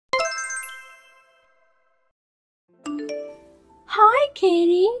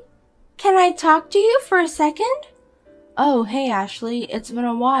Katie. Can I talk to you for a second? Oh, hey Ashley, it's been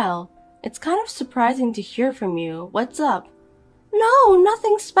a while. It's kind of surprising to hear from you. What's up? No,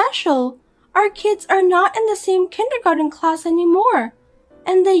 nothing special. Our kids are not in the same kindergarten class anymore,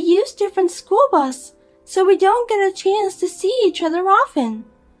 and they use different school bus, so we don't get a chance to see each other often.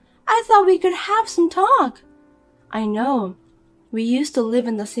 I thought we could have some talk. I know. We used to live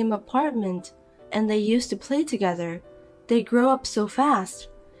in the same apartment, and they used to play together. They grow up so fast.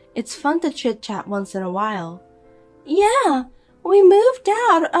 It's fun to chit-chat once in a while. Yeah, we moved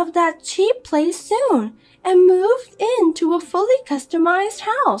out of that cheap place soon and moved into a fully customized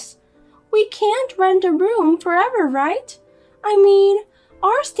house. We can't rent a room forever, right? I mean,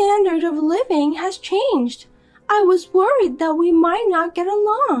 our standard of living has changed. I was worried that we might not get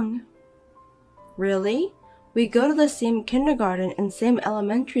along. Really? We go to the same kindergarten and same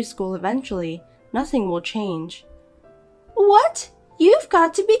elementary school eventually. Nothing will change. What? You've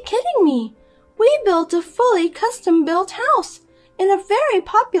got to be kidding me. We built a fully custom-built house in a very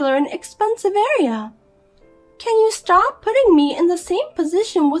popular and expensive area. Can you stop putting me in the same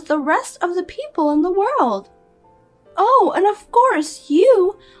position with the rest of the people in the world? Oh, and of course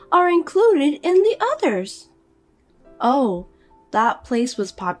you are included in the others. Oh, that place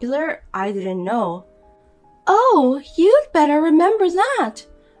was popular? I didn't know. Oh, you'd better remember that.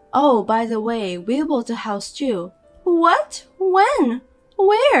 Oh, by the way, we built a house too. What? When?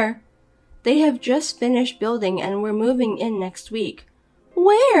 Where? They have just finished building and we're moving in next week.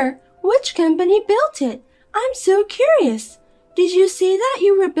 Where? Which company built it? I'm so curious. Did you say that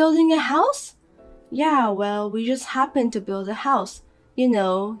you were building a house? Yeah, well, we just happened to build a house. You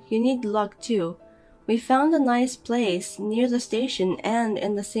know, you need luck too. We found a nice place near the station and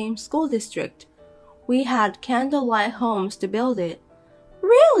in the same school district. We had candlelight homes to build it.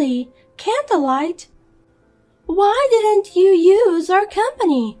 Really? Candlelight? Why didn't you use our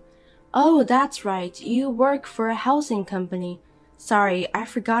company? Oh, that's right. You work for a housing company. Sorry, I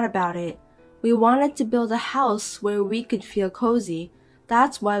forgot about it. We wanted to build a house where we could feel cozy.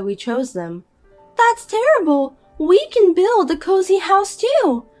 That's why we chose them. That's terrible. We can build a cozy house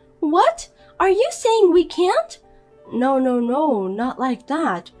too. What? Are you saying we can't? No, not like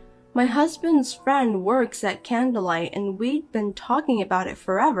that. My husband's friend works at Candlelight and we'd been talking about it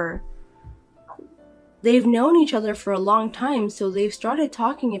forever. They've known each other for a long time, so they've started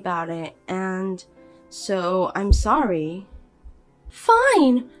talking about it, and so I'm sorry.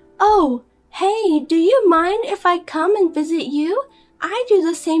 Fine. Oh, hey, do you mind if I come and visit you? I do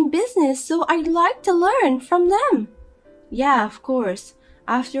the same business, so I'd like to learn from them. Yeah, of course.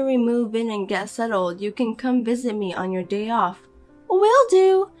 After we move in and get settled, you can come visit me on your day off. Will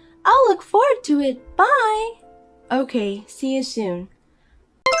do. I'll look forward to it. Bye. Okay, see you soon.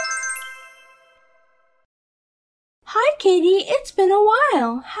 Hi, Katie. It's been a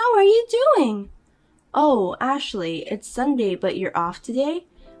while. How are you doing? Oh, Ashley, it's Sunday, but you're off today?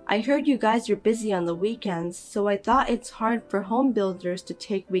 I heard you guys are busy on the weekends, so I thought it's hard for home builders to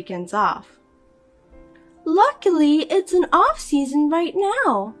take weekends off. Luckily, it's an off season right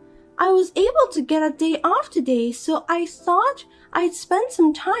now. I was able to get a day off today, so I thought I'd spend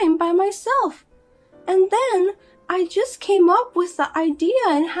some time by myself. And then I just came up with the idea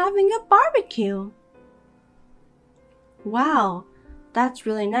in having a barbecue. Wow, that's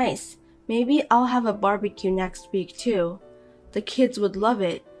really nice. Maybe I'll have a barbecue next week too. The kids would love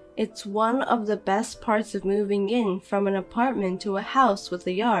it. It's one of the best parts of moving in from an apartment to a house with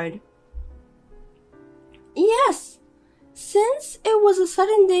a yard. Yes. Since it was a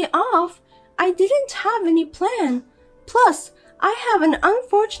sudden day off, I didn't have any plan. Plus, I have an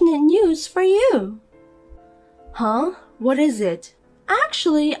unfortunate news for you. Huh? What is it?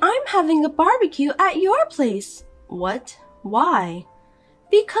 Actually, I'm having a barbecue at your place. What? Why?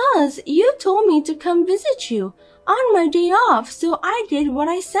 Because you told me to come visit you on my day off, so I did what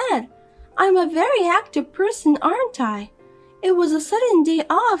I said. I'm a very active person, aren't I? It was a sudden day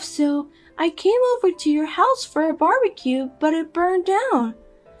off, so I came over to your house for a barbecue, but it burned down.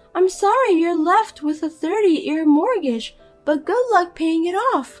 I'm sorry you're left with a 30-year mortgage, but good luck paying it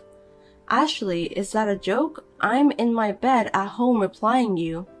off. Ashley, is that a joke? I'm in my bed at home replying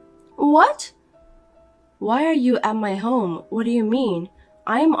you. What? Why are you at my home? What do you mean?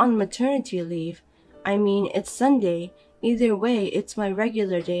 I'm on maternity leave. I mean, it's Sunday. Either way, it's my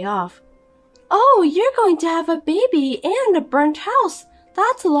regular day off. Oh, you're going to have a baby and a burnt house.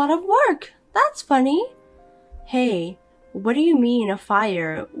 That's a lot of work. That's funny. Hey, what do you mean a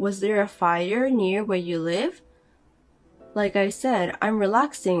fire? Was there a fire near where you live? Like I said, I'm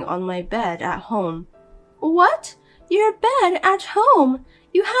relaxing on my bed at home. What? Your bed at home?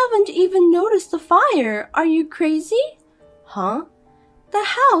 You haven't even noticed the fire. Are you crazy? Huh? The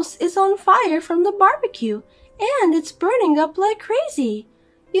house is on fire from the barbecue, and it's burning up like crazy.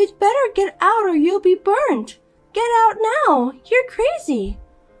 You'd better get out or you'll be burned. Get out now, you're crazy.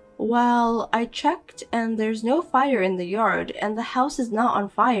 Well, I checked and there's no fire in the yard and the house is not on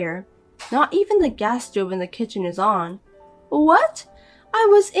fire. Not even the gas stove in the kitchen is on. What? I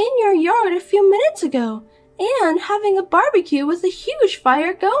was in your yard a few minutes ago and having a barbecue with a huge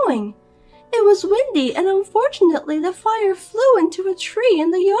fire going. It was windy and unfortunately the fire flew into a tree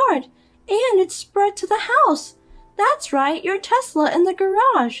in the yard and it spread to the house. That's right, your Tesla in the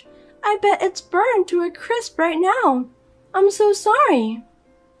garage. I bet it's burned to a crisp right now. I'm so sorry.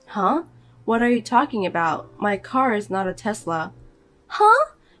 Huh? What are you talking about? My car is not a Tesla. Huh?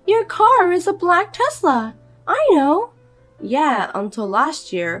 Your car is a black Tesla. I know. Yeah, until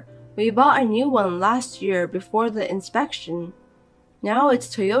last year. We bought a new one last year before the inspection. Now it's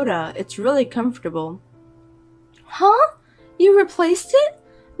Toyota. It's really comfortable. Huh? You replaced it?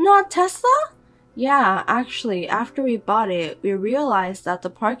 Not Tesla? Yeah, actually, after we bought it, we realized that the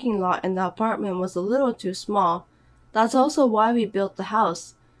parking lot in the apartment was a little too small. That's also why we built the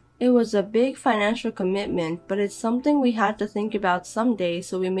house. It was a big financial commitment, but it's something we had to think about someday,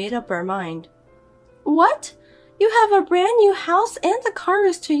 so we made up our mind. What? You have a brand new house and the car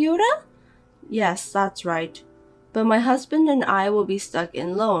is Toyota? Yes, that's right. But my husband and I will be stuck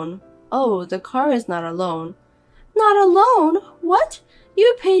in loan. Oh, the car is not a loan. Not a loan? What?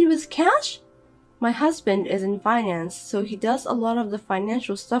 You paid with cash? My husband is in finance, so he does a lot of the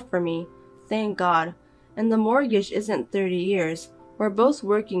financial stuff for me. Thank God. And the mortgage isn't 30 years. We're both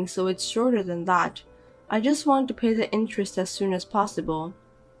working, so it's shorter than that. I just want to pay the interest as soon as possible.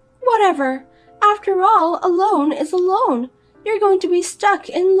 Whatever. After all, a loan is a loan. You're going to be stuck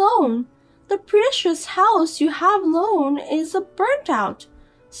in loan. The precious house you have loan is a burnt out.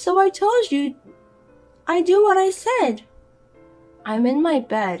 So I told you I do what I said. I'm in my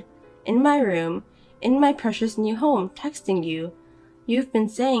bed, in my room, in my precious new home, texting you. You've been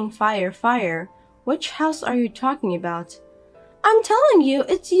saying fire, fire. Which house are you talking about? I'm telling you,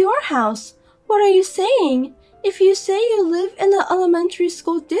 it's your house. What are you saying? If you say you live in the elementary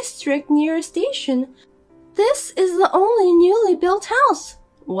school district near a station, this is the only newly built house.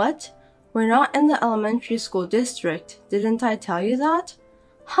 What? We're not in the elementary school district. Didn't I tell you that?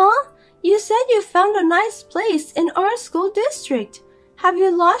 Huh? You said you found a nice place in our school district. Have you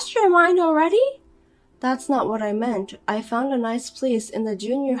lost your mind already? That's not what I meant. I found a nice place in the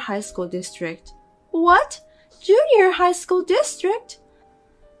junior high school district. What? Junior high school district?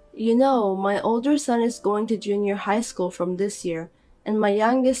 You know, my older son is going to junior high school from this year, and my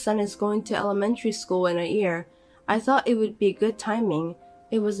youngest son is going to elementary school in a year. I thought it would be good timing.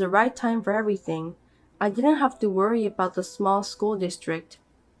 It was the right time for everything. I didn't have to worry about the small school district.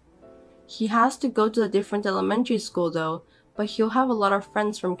 He has to go to a different elementary school though, but he'll have a lot of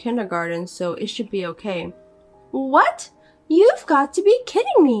friends from kindergarten, so it should be okay. What? You've got to be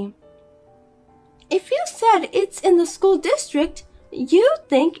kidding me. If you said it's in the school district, you'd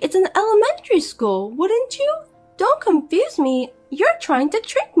think it's an elementary school, wouldn't you? Don't confuse me. You're trying to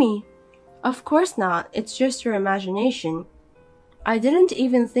trick me. Of course not. It's just your imagination. I didn't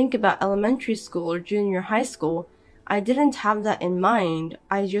even think about elementary school or junior high school. I didn't have that in mind.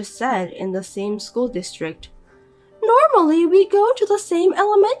 I just said in the same school district. Normally, we go to the same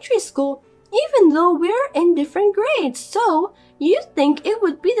elementary school, even though we're in different grades, so you'd think it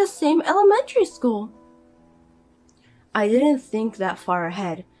would be the same elementary school. I didn't think that far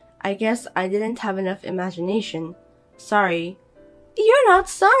ahead. I guess I didn't have enough imagination. Sorry. You're not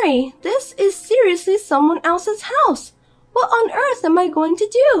sorry. This is seriously someone else's house. What on earth am I going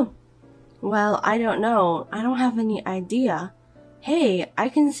to do? Well, I don't know. I don't have any idea. Hey, I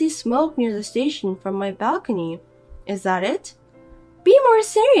can see smoke near the station from my balcony. Is that it? Be more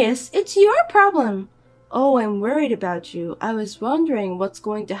serious. It's your problem. Oh, I'm worried about you. I was wondering what's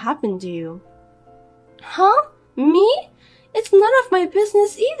going to happen to you. Huh? Me? It's none of my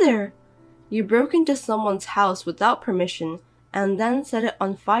business either. You broke into someone's house without permission and then set it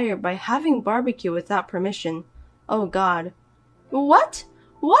on fire by having barbecue without permission. Oh God. What?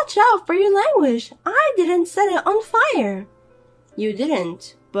 Watch out for your language. I didn't set it on fire. You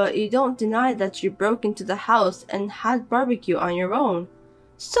didn't, but you don't deny that you broke into the house and had barbecue on your own.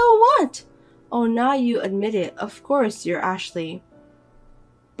 So what? Oh, now you admit it. Of course you're Ashley.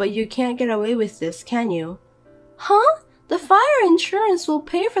 But you can't get away with this, can you? Huh? The fire insurance will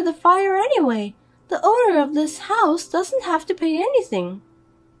pay for the fire anyway. The owner of this house doesn't have to pay anything.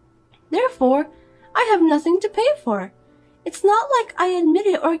 Therefore, I have nothing to pay for. It's not like I admit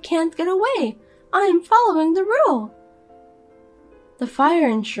it or can't get away. I am following the rule. The fire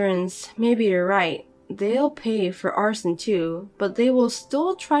insurance, maybe you're right. they'll pay for arson too, but they will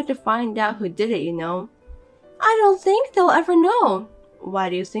still try to find out who did it, you know. I don't think they'll ever know. Why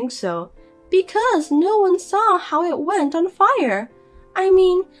do you think so? Because no one saw how it went on fire. I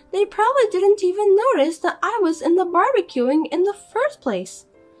mean, they probably didn't even notice that I was in the barbecuing in the first place.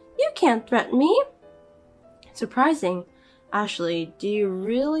 You can't threaten me. Surprising. Ashley, do you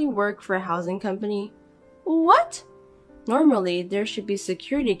really work for a housing company? What? Normally, there should be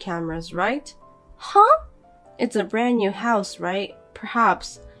security cameras, right? Huh? It's a brand new house, right?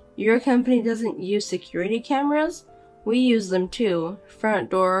 Perhaps your company doesn't use security cameras? We use them too. Front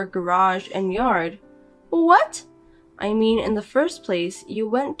door, garage, and yard. What? I mean, in the first place, you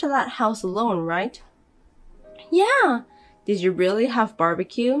went to that house alone, right? Yeah. Did you really have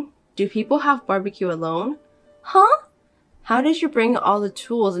barbecue? Do people have barbecue alone? Huh? How did you bring all the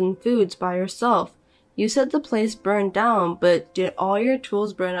tools and foods by yourself? You said the place burned down, but did all your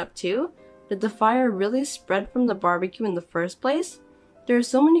tools burn up too? Did the fire really spread from the barbecue in the first place? There are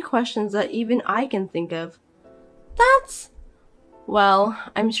so many questions that even I can think of. Well,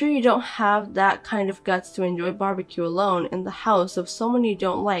 I'm sure you don't have that kind of guts to enjoy barbecue alone in the house of someone you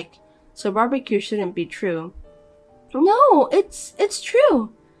don't like, so barbecue shouldn't be true. No, it's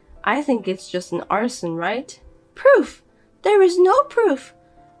true. I think it's just an arson, right? Proof! There is no proof.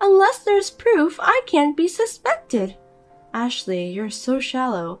 Unless there's proof, I can't be suspected. Ashley, you're so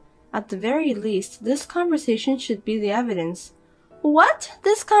shallow. At the very least, this conversation should be the evidence. What?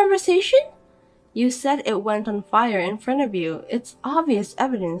 This conversation? You said it went on fire in front of you. It's obvious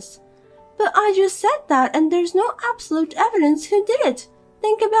evidence. But I just said that and there's no absolute evidence who did it.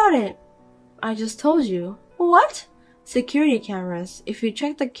 Think about it. I just told you. What? Security cameras. If you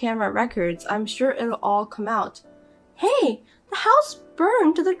check the camera records, I'm sure it'll all come out. Hey, the house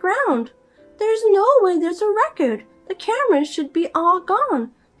burned to the ground. There's no way there's a record. The cameras should be all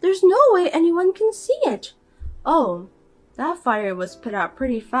gone. There's no way anyone can see it. Oh, that fire was put out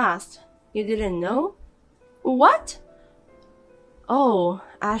pretty fast. You didn't know? What? Oh,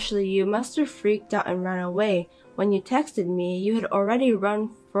 Ashley, you must have freaked out and ran away. When you texted me, you had already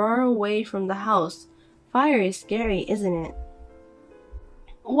run far away from the house. Fire is scary, isn't it?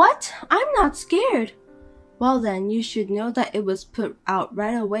 What? I'm not scared. Well then, you should know that it was put out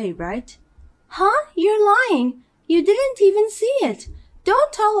right away, right? Huh? You're lying. You didn't even see it.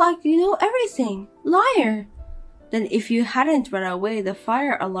 Don't tell like you know everything. Liar. Then if you hadn't run away, the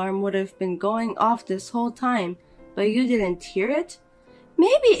fire alarm would have been going off this whole time, but you didn't hear it?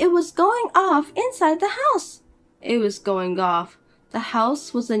 Maybe it was going off inside the house. It was going off. The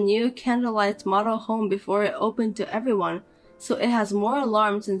house was a new candlelight model home before it opened to everyone, so it has more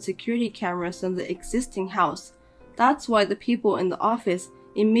alarms and security cameras than the existing house. That's why the people in the office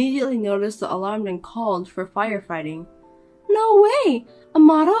immediately noticed the alarm and called for firefighting. No way! A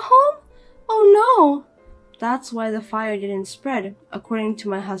model home? Oh no! That's why the fire didn't spread, according to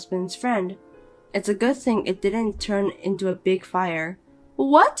my husband's friend. It's a good thing it didn't turn into a big fire.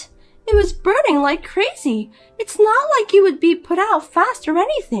 What? It was burning like crazy. It's not like you would be put out fast or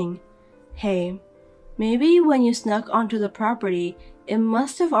anything. Hey, maybe when you snuck onto the property, it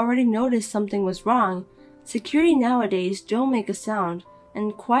must have already noticed something was wrong. Security nowadays don't make a sound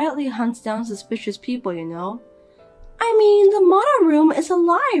and quietly hunts down suspicious people, you know. I mean, the model room is a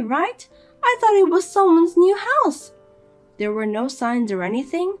lie, right? I thought it was someone's new house. There were no signs or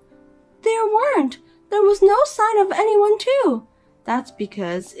anything? There weren't. There was no sign of anyone too. That's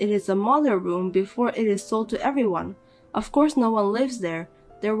because it is a model room before it is sold to everyone. Of course no one lives there.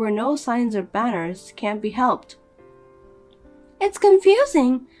 There were no signs or banners. Can't be helped. It's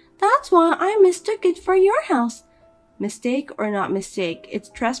confusing. That's why I mistook it for your house. Mistake or not mistake, it's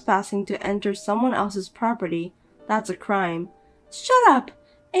trespassing to enter someone else's property. That's a crime. Shut up.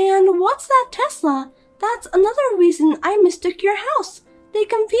 And what's that Tesla? That's another reason I mistook your house. They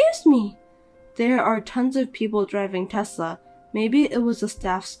confused me. There are tons of people driving Tesla. Maybe it was the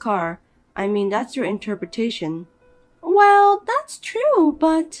staff's car. I mean, that's your interpretation. Well, that's true,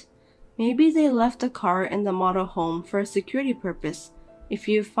 but maybe they left the car in the model home for a security purpose. If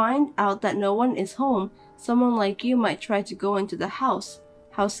you find out that no one is home, someone like you might try to go into the house.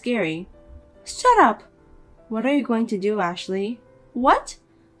 How scary. Shut up. What are you going to do, Ashley? What?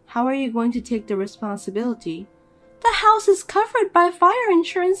 How are you going to take the responsibility? The house is covered by fire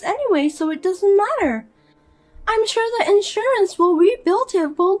insurance anyway, so it doesn't matter. I'm sure the insurance will rebuild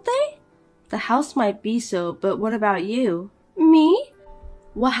it, won't they? The house might be so, but what about you? Me?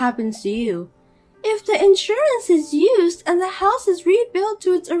 What happens to you? If the insurance is used and the house is rebuilt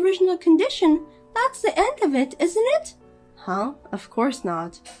to its original condition, that's the end of it, isn't it? Huh? Of course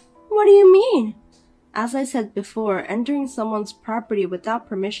not. What do you mean? As I said before, entering someone's property without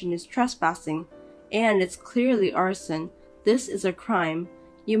permission is trespassing. And it's clearly arson. This is a crime.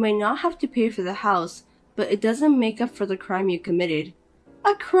 You may not have to pay for the house, but it doesn't make up for the crime you committed.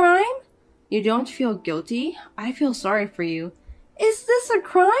 A crime? You don't feel guilty? I feel sorry for you. Is this a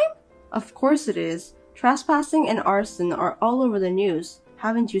crime? Of course it is. Trespassing and arson are all over the news.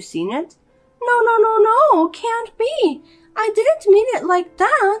 Haven't you seen it? No, can't be. I didn't mean it like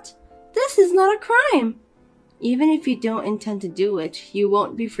that. This is not a crime. Even if you don't intend to do it, you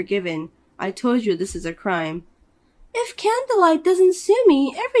won't be forgiven. I told you this is a crime. If Candlelight doesn't sue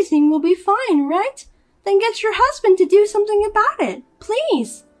me, everything will be fine, right? Then get your husband to do something about it,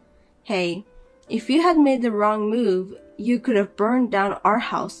 please. Hey, if you had made the wrong move, you could have burned down our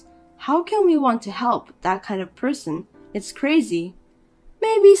house. How can we want to help that kind of person? It's crazy.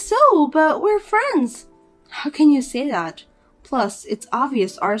 Maybe so, but we're friends. How can you say that? Plus, it's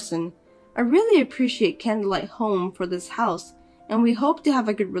obvious arson. I really appreciate Candlelight Home for this house, and we hope to have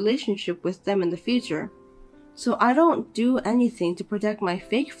a good relationship with them in the future. So I don't do anything to protect my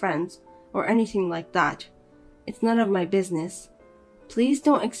fake friends or anything like that. It's none of my business. Please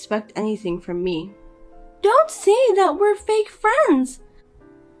don't expect anything from me. Don't say that we're fake friends.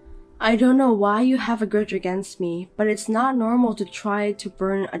 I don't know why you have a grudge against me, but it's not normal to try to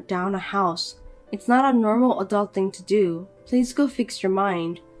burn down a house. It's not a normal adult thing to do. Please go fix your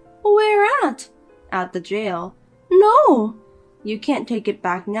mind. Where at? At the jail. No! You can't take it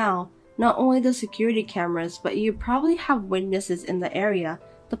back now. Not only the security cameras, but you probably have witnesses in the area.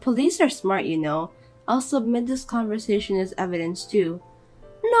 The police are smart, you know. I'll submit this conversation as evidence too.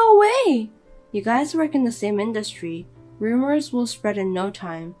 No way! You guys work in the same industry. Rumors will spread in no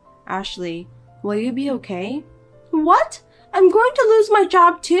time. Ashley, will you be okay? What? I'm going to lose my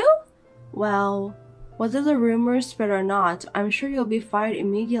job too? Well, whether the rumors spread or not, I'm sure you'll be fired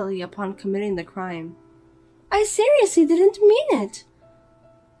immediately upon committing the crime. I seriously didn't mean it.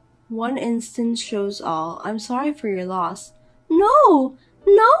 One instance shows all. I'm sorry for your loss. No!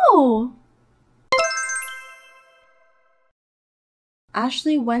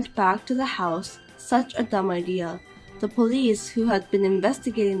 Ashley went back to the house. Such a dumb idea. The police, who had been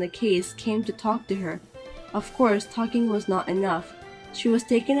investigating the case, came to talk to her. Of course, talking was not enough. She was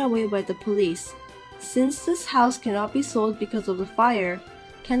taken away by the police. Since this house cannot be sold because of the fire,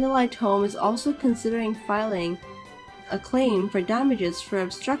 Candlelight Home is also considering filing a claim for damages for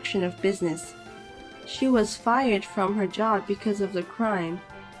obstruction of business. She was fired from her job because of the crime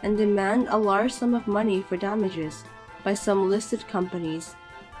and demand a large sum of money for damages by some listed companies.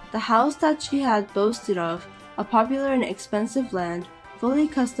 The house that she had boasted of, a popular and expensive land, fully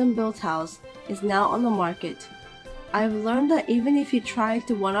custom-built house, is now on the market. I've learned that even if you try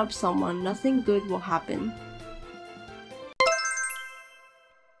to one-up someone, nothing good will happen.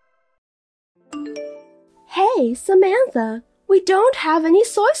 Hey, Samantha, we don't have any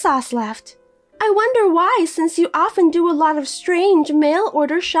soy sauce left. I wonder why, since you often do a lot of strange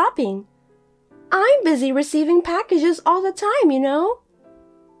mail-order shopping. I'm busy receiving packages all the time, you know.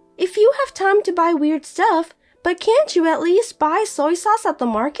 If you have time to buy weird stuff, but can't you at least buy soy sauce at the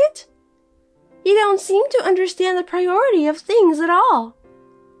market? You don't seem to understand the priority of things at all.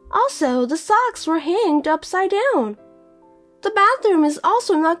 Also, the socks were hanged upside down. The bathroom is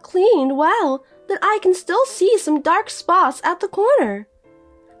also not cleaned well, that I can still see some dark spots at the corner.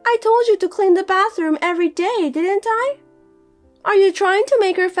 I told you to clean the bathroom every day, didn't I? Are you trying to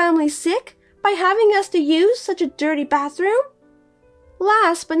make our family sick by having us to use such a dirty bathroom?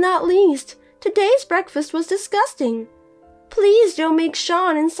 Last but not least, today's breakfast was disgusting. Please don't make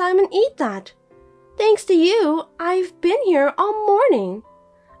Sean and Simon eat that. Thanks to you, I've been here all morning.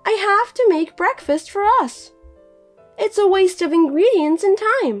 I have to make breakfast for us. It's a waste of ingredients and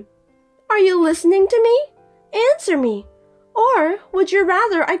time. Are you listening to me? Answer me. Or would you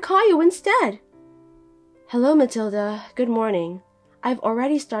rather I call you instead? Hello, Matilda. Good morning. I've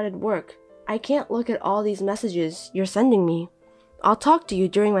already started work. I can't look at all these messages you're sending me. I'll talk to you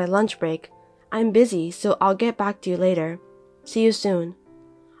during my lunch break. I'm busy, so I'll get back to you later. See you soon.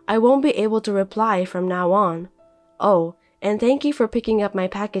 I won't be able to reply from now on. Oh, and thank you for picking up my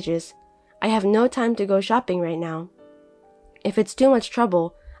packages. I have no time to go shopping right now. If it's too much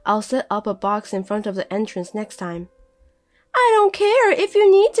trouble, I'll set up a box in front of the entrance next time. I don't care if you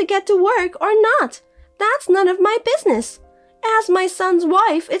need to get to work or not. That's none of my business. As my son's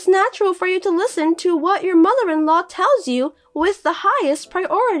wife, it's natural for you to listen to what your mother-in-law tells you with the highest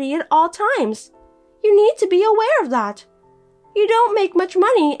priority at all times. You need to be aware of that. You don't make much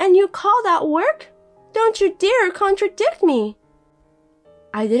money and you call that work? Don't you dare contradict me.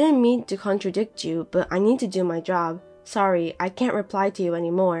 I didn't mean to contradict you, but I need to do my job. Sorry, I can't reply to you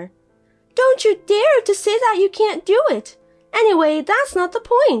anymore. Don't you dare to say that you can't do it. Anyway, that's not the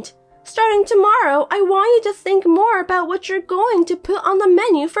point. Starting tomorrow, I want you to think more about what you're going to put on the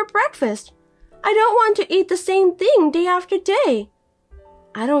menu for breakfast. I don't want to eat the same thing day after day.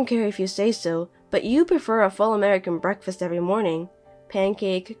 I don't care if you say so, but you prefer a full American breakfast every morning.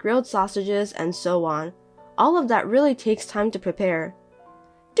 Pancake, grilled sausages, and so on. All of that really takes time to prepare.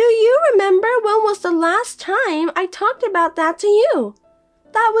 Do you remember when was the last time I talked about that to you?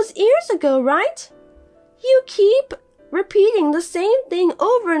 That was years ago, right? You keep repeating the same thing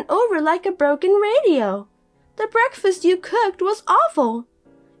over and over like a broken radio. The breakfast you cooked was awful.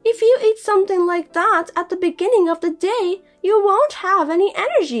 If you eat something like that at the beginning of the day, you won't have any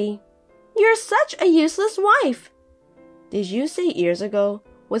energy. You're such a useless wife. Did you say years ago?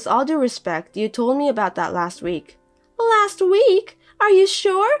 With all due respect, you told me about that last week. Last week? Are you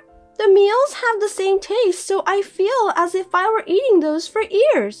sure? The meals have the same taste, so I feel as if I were eating those for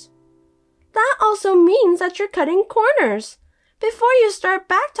years. That also means that you're cutting corners. Before you start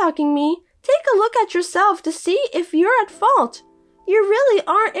backtalking me, take a look at yourself to see if you're at fault. You really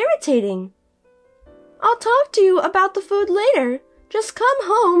are irritating. I'll talk to you about the food later. Just come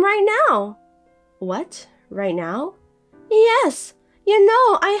home right now. What? Right now? Yes. You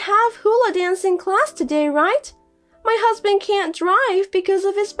know I have hula dancing class today, right? My husband can't drive because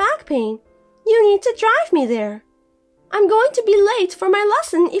of his back pain. You need to drive me there. I'm going to be late for my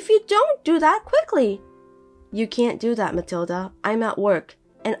lesson if you don't do that quickly. You can't do that, Matilda. I'm at work,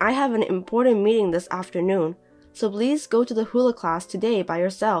 and I have an important meeting this afternoon, so please go to the hula class today by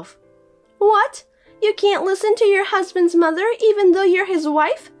yourself. What? You can't listen to your husband's mother even though you're his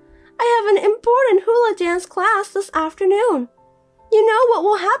wife? I have an important hula dance class this afternoon. You know what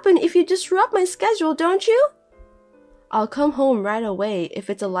will happen if you disrupt my schedule, don't you? I'll come home right away if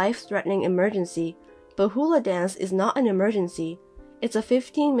it's a life-threatening emergency, but hula dance is not an emergency. It's a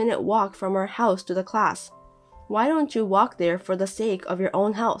 15-minute walk from our house to the class. Why don't you walk there for the sake of your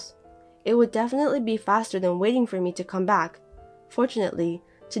own health? It would definitely be faster than waiting for me to come back. Fortunately,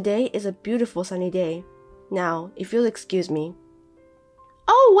 today is a beautiful sunny day. Now, if you'll excuse me.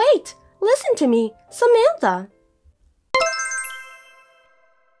 Oh, wait! Listen to me! Samantha!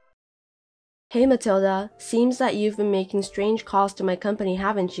 Hey Matilda, seems that you've been making strange calls to my company,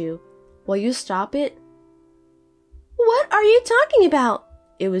 haven't you? Will you stop it? What are you talking about?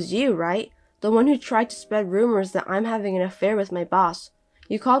 It was you, right? The one who tried to spread rumors that I'm having an affair with my boss.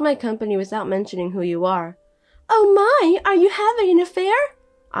 You called my company without mentioning who you are. Oh my, are you having an affair?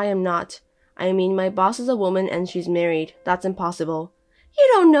 I am not. I mean, my boss is a woman and she's married. That's impossible. You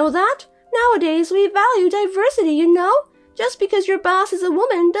don't know that. Nowadays we value diversity, you know? Just because your boss is a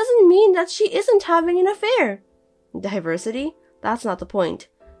woman doesn't mean that she isn't having an affair. Diversity? That's not the point.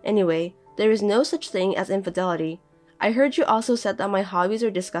 Anyway, there is no such thing as infidelity. I heard you also said that my hobbies are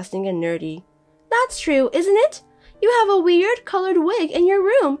disgusting and nerdy. That's true, isn't it? You have a weird colored wig in your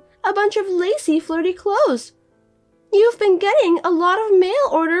room, a bunch of lacy, flirty clothes. You've been getting a lot of mail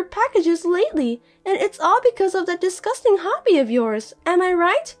order packages lately, and it's all because of that disgusting hobby of yours. Am I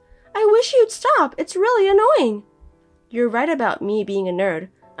right? I wish you'd stop. It's really annoying. You're right about me being a nerd.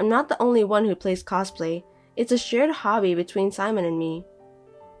 I'm not the only one who plays cosplay. It's a shared hobby between Simon and me.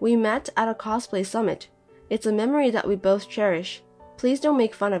 We met at a cosplay summit. It's a memory that we both cherish. Please don't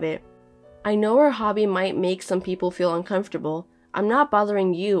make fun of it. I know our hobby might make some people feel uncomfortable. I'm not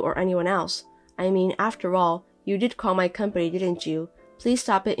bothering you or anyone else. I mean, after all, you did call my company, didn't you? Please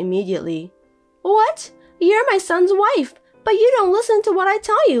stop it immediately. What? You're my son's wife, but you don't listen to what I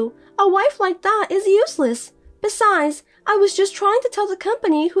tell you. A wife like that is useless. Besides, I was just trying to tell the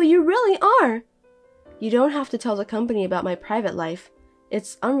company who you really are. You don't have to tell the company about my private life.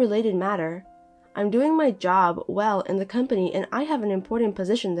 It's unrelated matter. I'm doing my job well in the company and I have an important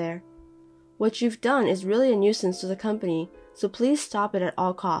position there. What you've done is really a nuisance to the company, so please stop it at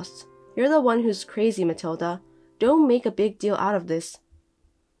all costs. You're the one who's crazy, Matilda. Don't make a big deal out of this.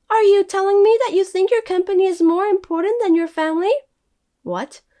 Are you telling me that you think your company is more important than your family?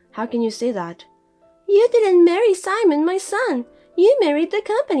 What? How can you say that? You didn't marry Simon, my son. You married the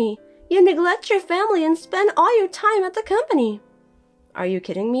company. You neglect your family and spend all your time at the company. Are you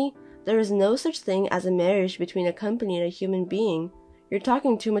kidding me? There is no such thing as a marriage between a company and a human being. You're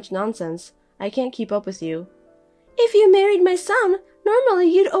talking too much nonsense. I can't keep up with you. If you married my son, normally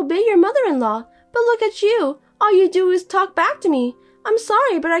you'd obey your mother-in-law. But look at you. All you do is talk back to me. I'm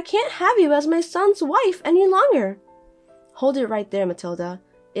sorry, but I can't have you as my son's wife any longer. Hold it right there, Matilda.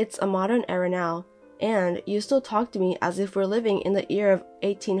 It's a modern era now. And you still talk to me as if we're living in the year of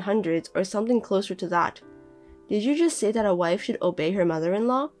 1800s or something closer to that. Did you just say that a wife should obey her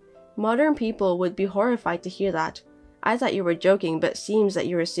mother-in-law? Modern people would be horrified to hear that. I thought you were joking, but seems that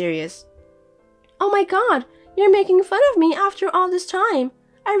you were serious. Oh my God, you're making fun of me after all this time.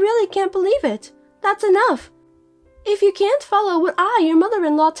 I really can't believe it. That's enough. If you can't follow what I, your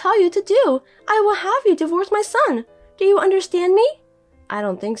mother-in-law, tell you to do, I will have you divorce my son. Do you understand me? I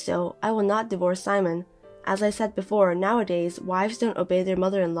don't think so. I will not divorce Simon. As I said before, nowadays, wives don't obey their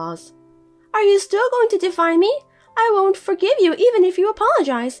mother-in-laws. Are you still going to defy me? I won't forgive you even if you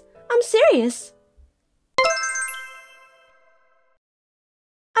apologize. I'm serious.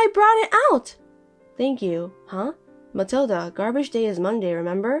 I brought it out. Thank you. Huh? Matilda, garbage day is Monday,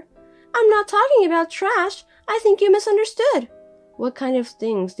 remember? I'm not talking about trash. I think you misunderstood. What kind of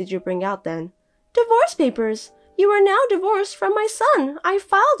things did you bring out then? Divorce papers. You are now divorced from my son. I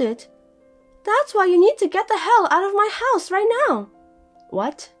filed it. That's why you need to get the hell out of my house right now.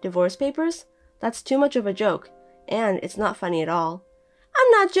 What? Divorce papers? That's too much of a joke, and it's not funny at all.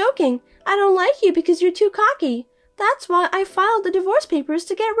 I'm not joking. I don't like you because you're too cocky. That's why I filed the divorce papers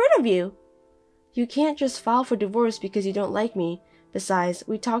to get rid of you. You can't just file for divorce because you don't like me. Besides,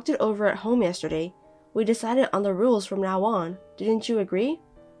 we talked it over at home yesterday. We decided on the rules from now on. Didn't you agree?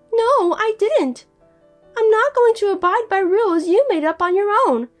 No, I didn't. I'm not going to abide by rules you made up on your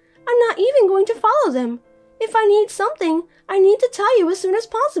own. I'm not even going to follow them. If I need something, I need to tell you as soon as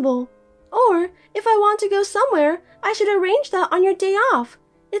possible. Or, if I want to go somewhere, I should arrange that on your day off.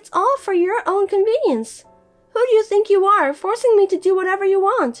 It's all for your own convenience. Who do you think you are, forcing me to do whatever you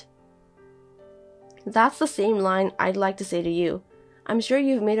want? That's the same line I'd like to say to you. I'm sure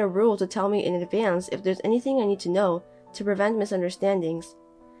you've made a rule to tell me in advance if there's anything I need to know to prevent misunderstandings.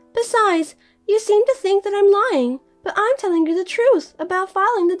 Besides, you seem to think that I'm lying, but I'm telling you the truth about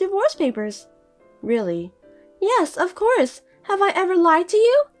filing the divorce papers. Really? Yes, of course. Have I ever lied to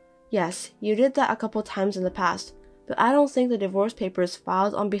you? Yes, you did that a couple times in the past, but I don't think the divorce papers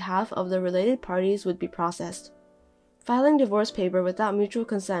filed on behalf of the related parties would be processed. Filing divorce paper without mutual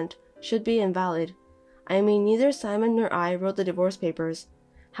consent should be invalid. I mean, neither Simon nor I wrote the divorce papers.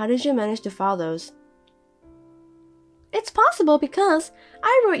 How did you manage to file those? It's possible because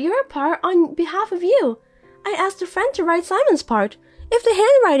I wrote your part on behalf of you. I asked a friend to write Simon's part. If the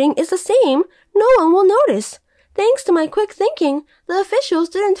handwriting is the same, no one will notice. Thanks to my quick thinking, the officials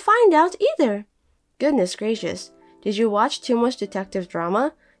didn't find out either. Goodness gracious. Did you watch too much detective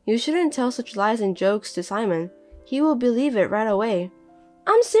drama? You shouldn't tell such lies and jokes to Simon. He will believe it right away.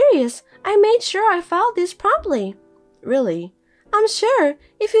 I'm serious. I made sure I filed this promptly. Really? I'm sure.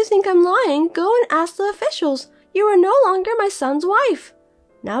 If you think I'm lying, go and ask the officials. You are no longer my son's wife.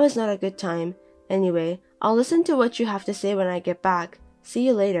 Now is not a good time. Anyway, I'll listen to what you have to say when I get back. See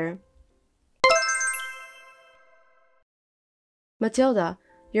you later. Matilda,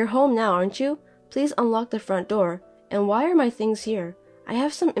 you're home now, aren't you? Please unlock the front door. And why are my things here? I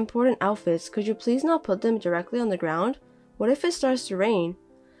have some important outfits. Could you please not put them directly on the ground? What if it starts to rain?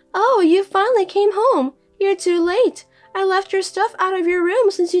 Oh, you finally came home. You're too late. I left your stuff out of your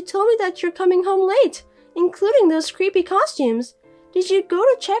room since you told me that you're coming home late, including those creepy costumes. Did you go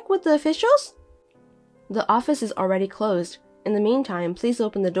to check with the officials? The office is already closed. In the meantime, please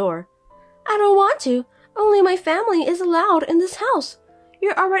open the door. I don't want to. Only my family is allowed in this house.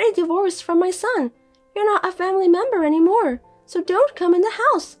 You're already divorced from my son. You're not a family member anymore, so don't come in the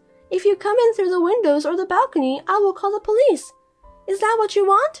house. If you come in through the windows or the balcony, I will call the police. Is that what you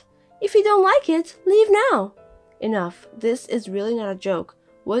want? If you don't like it, leave now. Enough. This is really not a joke.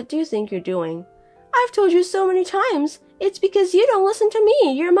 What do you think you're doing? I've told you so many times. It's because you don't listen to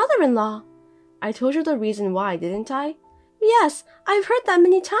me, your mother-in-law. I told you the reason why, didn't I? Yes, I've heard that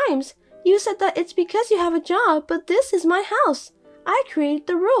many times. You said that it's because you have a job, but this is my house. I created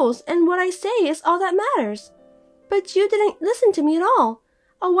the rules, and what I say is all that matters. But you didn't listen to me at all.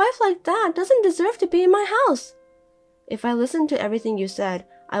 A wife like that doesn't deserve to be in my house. If I listened to everything you said,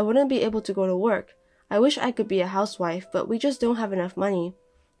 I wouldn't be able to go to work. I wish I could be a housewife, but we just don't have enough money.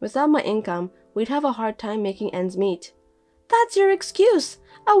 Without my income, we'd have a hard time making ends meet. That's your excuse.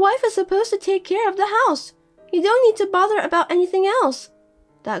 A wife is supposed to take care of the house. You don't need to bother about anything else.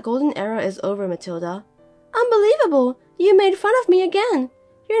 That golden era is over, Matilda. Unbelievable. You made fun of me again.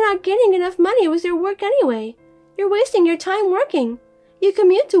 You're not getting enough money with your work anyway. You're wasting your time working. You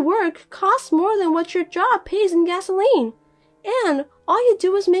commute to work costs more than what your job pays in gasoline. And all you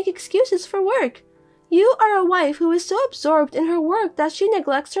do is make excuses for work. You are a wife who is so absorbed in her work that she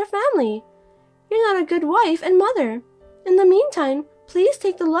neglects her family. You're not a good wife and mother. In the meantime, please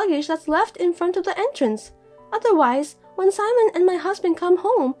take the luggage that's left in front of the entrance. Otherwise, when Simon and my husband come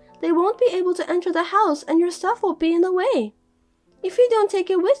home, they won't be able to enter the house and your stuff will be in the way. If you don't take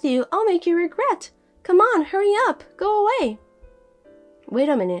it with you, I'll make you regret. Come on, hurry up. Go away. Wait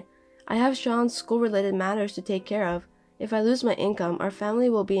a minute. I have Sean's school-related matters to take care of. If I lose my income, our family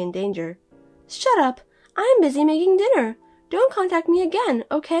will be in danger. Shut up. I'm busy making dinner. Don't contact me again,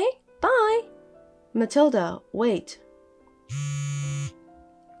 okay? Bye. Matilda, wait.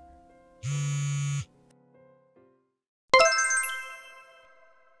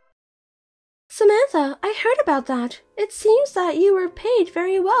 Samantha, I heard about that. It seems that you were paid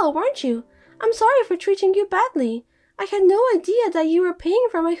very well, weren't you? I'm sorry for treating you badly. I had no idea that you were paying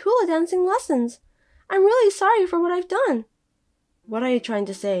for my hula dancing lessons. I'm really sorry for what I've done. What are you trying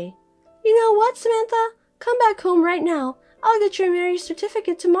to say? You know what, Samantha? Come back home right now. I'll get your marriage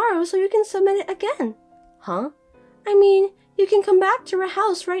certificate tomorrow so you can submit it again. Huh? I mean, you can come back to our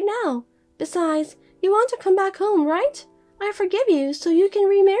house right now. Besides, you want to come back home, right? I forgive you so you can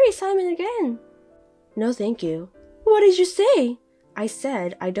remarry Simon again. No, thank you. What did you say? I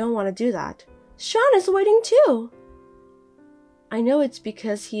said I don't want to do that. Sean is waiting too. I know it's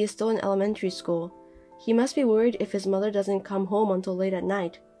because he is still in elementary school. He must be worried if his mother doesn't come home until late at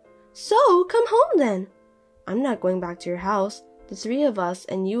night. So, come home then. I'm not going back to your house. The three of us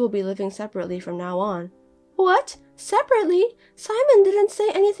and you will be living separately from now on. What? Separately? Simon didn't say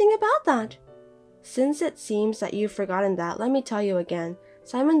anything about that. Since it seems that you've forgotten that, let me tell you again.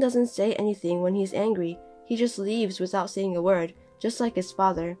 Simon doesn't say anything when he's angry. He just leaves without saying a word, just like his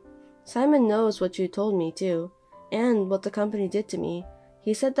father. Simon knows what you told me too, and what the company did to me.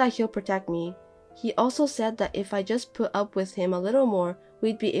 He said that he'll protect me. He also said that if I just put up with him a little more,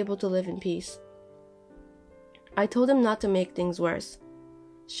 we'd be able to live in peace. I told him not to make things worse.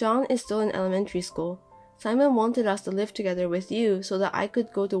 Sean is still in elementary school. Simon wanted us to live together with you so that I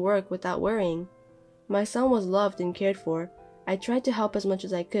could go to work without worrying. My son was loved and cared for. I tried to help as much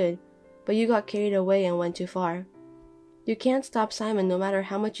as I could, but you got carried away and went too far. You can't stop Simon no matter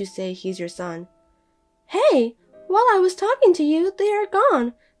how much you say he's your son. Hey, while I was talking to you, they are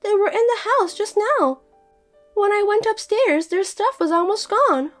gone. They were in the house just now. When I went upstairs, their stuff was almost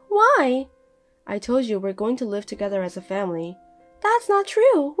gone. Why? I told you we're going to live together as a family. That's not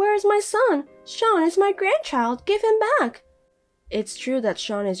true. Where is my son? Sean is my grandchild. Give him back. It's true that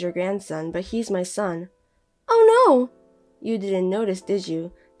Sean is your grandson, but he's my son. Oh no! You didn't notice, did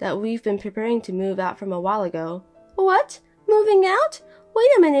you, that we've been preparing to move out from a while ago? What? Moving out? Wait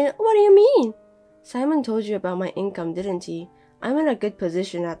a minute, what do you mean? Simon told you about my income, didn't he? I'm in a good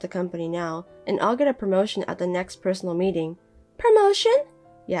position at the company now, and I'll get a promotion at the next personal meeting. Promotion?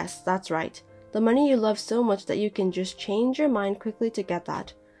 Yes, that's right. The money you love so much that you can just change your mind quickly to get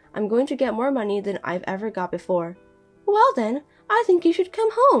that. I'm going to get more money than I've ever got before. Well then, I think you should come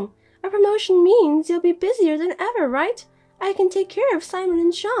home. A promotion means you'll be busier than ever, right? I can take care of Simon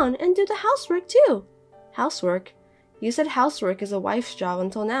and Sean and do the housework too. Housework? You said housework is a wife's job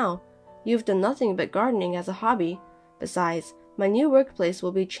until now. You've done nothing but gardening as a hobby. Besides, my new workplace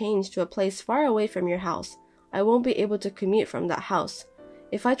will be changed to a place far away from your house. I won't be able to commute from that house.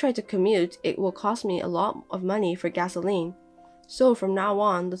 If I try to commute, it will cost me a lot of money for gasoline. So from now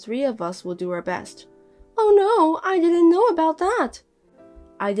on, the three of us will do our best. Oh no, I didn't know about that.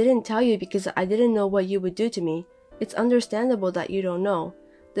 I didn't tell you because I didn't know what you would do to me. It's understandable that you don't know.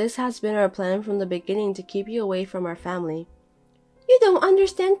 This has been our plan from the beginning to keep you away from our family. You don't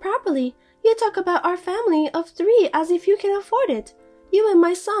understand properly. You talk about our family of three as if you can afford it. You and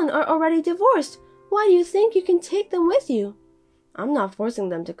my son are already divorced. Why do you think you can take them with you? I'm not forcing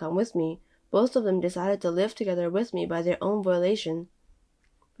them to come with me. Both of them decided to live together with me by their own volition.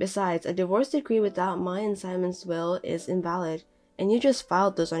 Besides, a divorce decree without my and Simon's will is invalid, and you just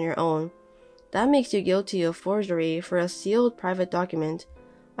filed those on your own. That makes you guilty of forgery for a sealed private document.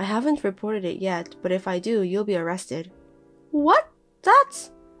 I haven't reported it yet, but if I do, you'll be arrested. What?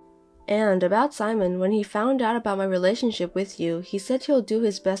 That's... And about Simon, when he found out about my relationship with you, he said he'll do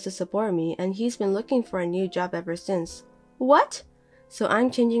his best to support me, and he's been looking for a new job ever since. What? So I'm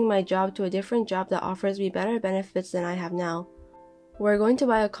changing my job to a different job that offers me better benefits than I have now. We're going to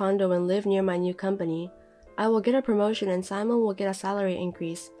buy a condo and live near my new company. I will get a promotion and Simon will get a salary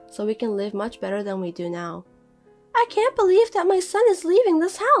increase, so we can live much better than we do now. I can't believe that my son is leaving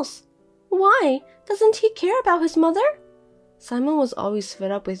this house. Why? Doesn't he care about his mother? Simon was always fed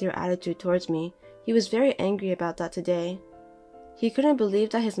up with your attitude towards me. He was very angry about that today. He couldn't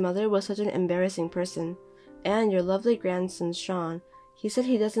believe that his mother was such an embarrassing person. And your lovely grandson, Sean, he said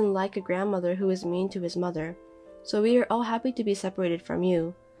he doesn't like a grandmother who is mean to his mother. So we are all happy to be separated from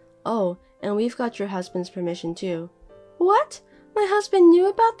you. Oh, and we've got your husband's permission too. What? My husband knew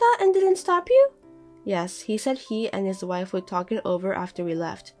about that and didn't stop you? Yes, he said he and his wife would talk it over after we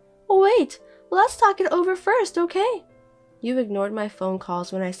left. Wait, let's talk it over first, okay? You ignored my phone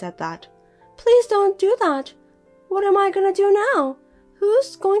calls when I said that. Please don't do that. What am I gonna do now?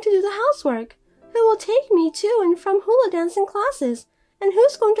 Who's going to do the housework? Who will take me to and from hula dancing classes? And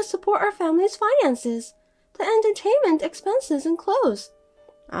who's going to support our family's finances? the entertainment expenses and clothes?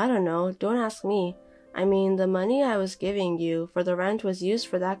 I don't know, don't ask me. I mean, the money I was giving you for the rent was used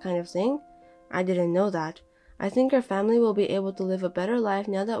for that kind of thing? I didn't know that. I think our family will be able to live a better life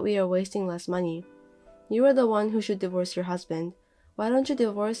now that we are wasting less money. You are the one who should divorce your husband. Why don't you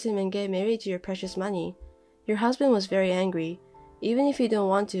divorce him and get married to your precious money? Your husband was very angry. Even if you don't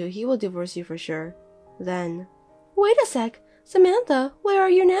want to, he will divorce you for sure. Then... Wait a sec. Samantha, where are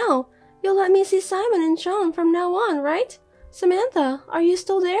you now? You'll let me see Simon and Sean from now on, right? Samantha, are you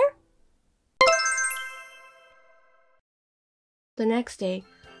still there? The next day,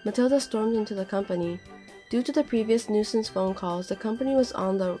 Matilda stormed into the company. Due to the previous nuisance phone calls, the company was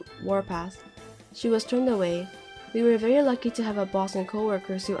on the warpath. She was turned away. We were very lucky to have a boss and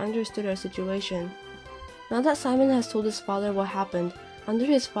co-workers who understood our situation. Now that Simon has told his father what happened, under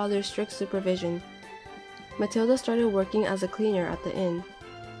his father's strict supervision, Matilda started working as a cleaner at the inn.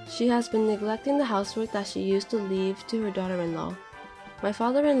 She has been neglecting the housework that she used to leave to her daughter-in-law. My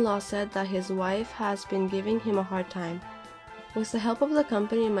father-in-law said that his wife has been giving him a hard time. With the help of the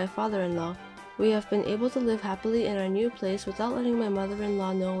company and my father-in-law, we have been able to live happily in our new place without letting my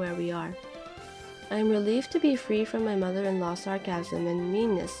mother-in-law know where we are. I am relieved to be free from my mother-in-law's sarcasm and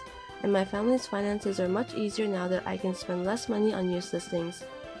meanness, and my family's finances are much easier now that I can spend less money on useless things.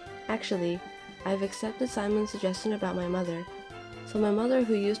 Actually, I've accepted Simon's suggestion about my mother. So my mother,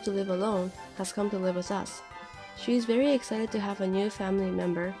 who used to live alone, has come to live with us. She is very excited to have a new family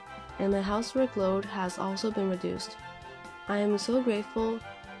member, and my housework load has also been reduced. I am so grateful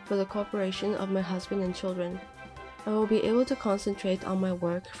for the cooperation of my husband and children. I will be able to concentrate on my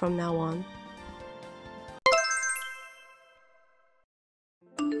work from now on.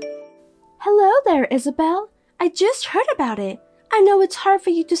 Hello there, Isabel. I just heard about it. I know it's hard for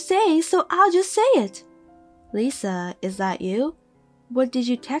you to say, so I'll just say it. Lisa, is that you? What did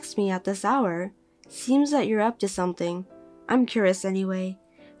you text me at this hour? Seems that you're up to something. I'm curious anyway.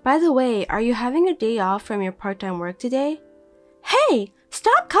 By the way, are you having a day off from your part-time work today? Hey,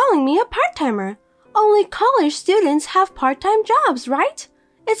 stop calling me a part-timer. Only college students have part-time jobs, right?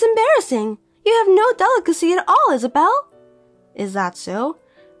 It's embarrassing. You have no delicacy at all, Isabel. Is that so?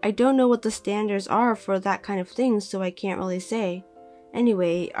 I don't know what the standards are for that kind of thing, so I can't really say.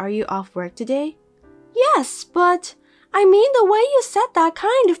 Anyway, are you off work today? Yes, but I mean the way you said that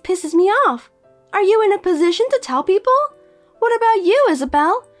kind of pisses me off. Are you in a position to tell people? What about you,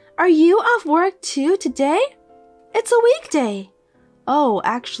 Isabel? Are you off work too today? It's a weekday. Oh,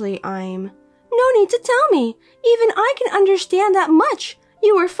 actually, I'm... No need to tell me. Even I can understand that much.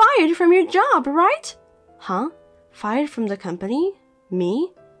 You were fired from your job, right? Huh? Fired from the company?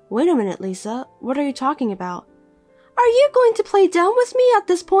 Me? Wait a minute, Lisa. What are you talking about? Are you going to play dumb with me at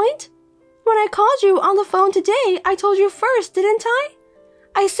this point? When I called you on the phone today, I told you first, didn't I?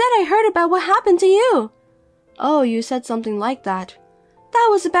 I said I heard about what happened to you. Oh, you said something like that. That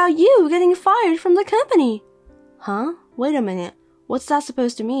was about you getting fired from the company. Huh? Wait a minute. What's that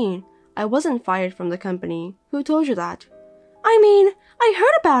supposed to mean? I wasn't fired from the company. Who told you that? I mean, I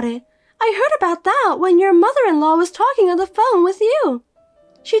heard about it. I heard about that when your mother-in-law was talking on the phone with you.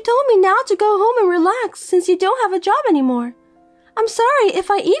 She told me now to go home and relax since you don't have a job anymore. I'm sorry if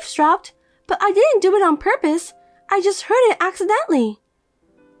I eavesdropped, but I didn't do it on purpose. I just heard it accidentally.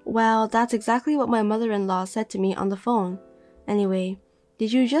 Well, that's exactly what my mother-in-law said to me on the phone. Anyway,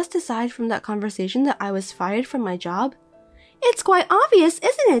 did you just decide from that conversation that I was fired from my job? It's quite obvious,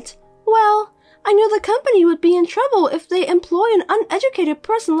 isn't it? Well, I knew the company would be in trouble if they employ an uneducated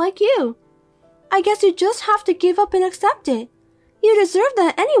person like you. I guess you just have to give up and accept it. You deserve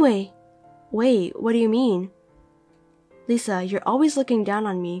that anyway. Wait, what do you mean? Lisa, you're always looking down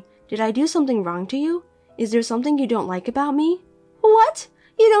on me. Did I do something wrong to you? Is there something you don't like about me? What?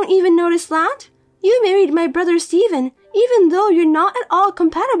 You don't even notice that? You married my brother Stephen, even though you're not at all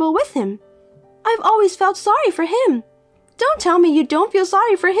compatible with him. I've always felt sorry for him. Don't tell me you don't feel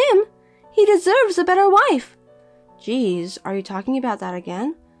sorry for him. He deserves a better wife. Geez, are you talking about that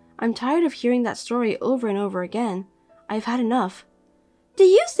again? I'm tired of hearing that story over and over again. I've had enough. Do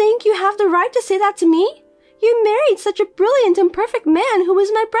you think you have the right to say that to me? You married such a brilliant and perfect man who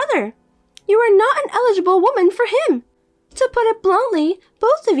is my brother. You are not an eligible woman for him. To put it bluntly,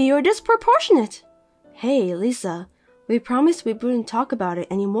 both of you are disproportionate. Hey, Lisa, we promised we wouldn't talk about it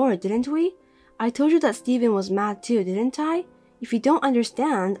anymore, didn't we? I told you that Stephen was mad too, didn't I? If you don't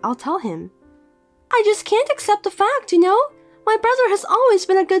understand, I'll tell him. I just can't accept the fact, you know? My brother has always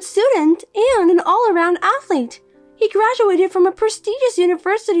been a good student and an all-around athlete. He graduated from a prestigious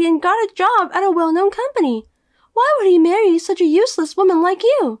university and got a job at a well-known company. Why would he marry such a useless woman like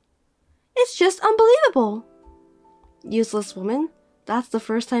you? It's just unbelievable. Useless woman? That's the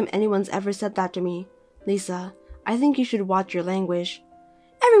first time anyone's ever said that to me. Lisa, I think you should watch your language.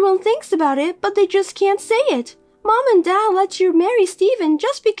 Everyone thinks about it, but they just can't say it. Mom and Dad let you marry Steven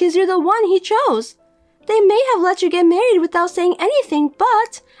just because you're the one he chose. They may have let you get married without saying anything,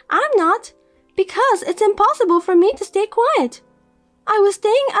 but I'm not, because it's impossible for me to stay quiet. I was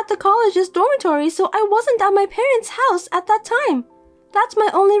staying at the college's dormitory, so I wasn't at my parents' house at that time. That's my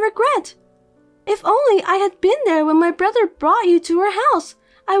only regret. If only I had been there when my brother brought you to our house,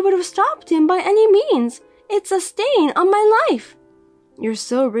 I would have stopped him by any means. It's a stain on my life. You're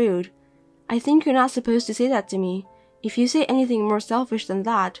so rude. I think you're not supposed to say that to me. If you say anything more selfish than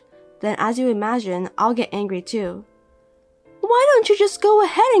that, then as you imagine, I'll get angry too. Why don't you just go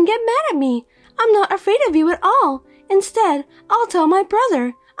ahead and get mad at me? I'm not afraid of you at all. Instead, I'll tell my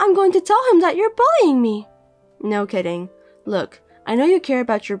brother. I'm going to tell him that you're bullying me. No kidding. Look, I know you care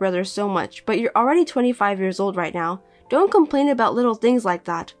about your brother so much, but you're already 25 years old right now. Don't complain about little things like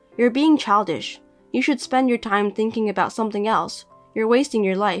that. You're being childish. You should spend your time thinking about something else. You're wasting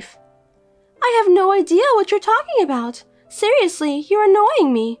your life. I have no idea what you're talking about. Seriously, you're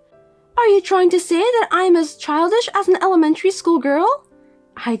annoying me. Are you trying to say that I'm as childish as an elementary school girl?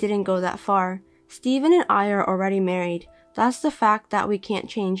 I didn't go that far. Steven and I are already married. That's the fact that we can't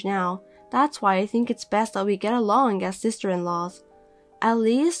change now. That's why I think it's best that we get along as sister-in-laws. At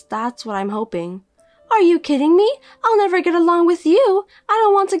least, that's what I'm hoping. Are you kidding me? I'll never get along with you. I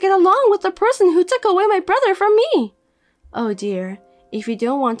don't want to get along with the person who took away my brother from me. Oh dear. If you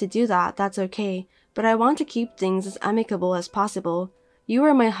don't want to do that, that's okay. But I want to keep things as amicable as possible. You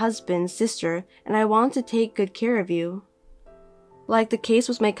are my husband's sister, and I want to take good care of you. Like the case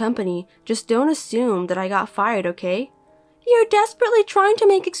with my company, just don't assume that I got fired, okay? You're desperately trying to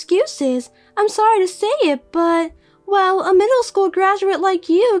make excuses. I'm sorry to say it, but, well, a middle school graduate like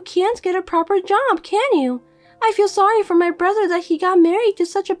you can't get a proper job, can you? I feel sorry for my brother that he got married to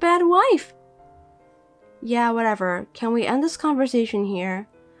such a bad wife. Yeah, whatever. Can we end this conversation here?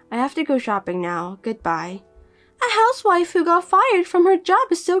 I have to go shopping now. Goodbye. A housewife who got fired from her job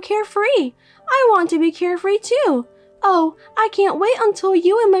is so carefree. I want to be carefree too. Oh, I can't wait until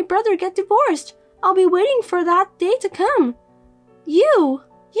you and my brother get divorced. I'll be waiting for that day to come. You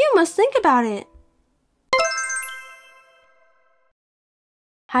must think about it.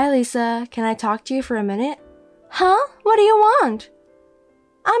 Hi, Lisa. Can I talk to you for a minute? Huh? What do you want?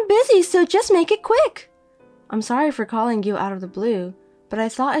 I'm busy, so just make it quick. I'm sorry for calling you out of the blue, but I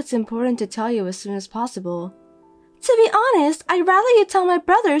thought it's important to tell you as soon as possible. To be honest, I'd rather you tell my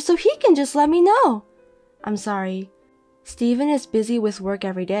brother so he can just let me know. I'm sorry. Steven is busy with work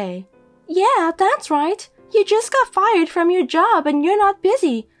every day. Yeah, that's right. You just got fired from your job and you're not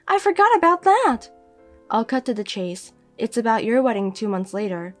busy. I forgot about that. I'll cut to the chase. It's about your wedding 2 months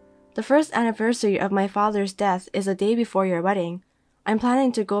later. The first anniversary of my father's death is a day before your wedding. I'm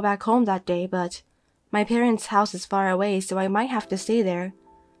planning to go back home that day, but my parents' house is far away, so I might have to stay there.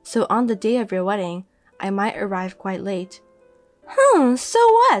 So on the day of your wedding, I might arrive quite late.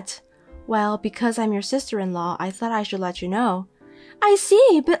 So what? Well, because I'm your sister-in-law, I thought I should let you know. I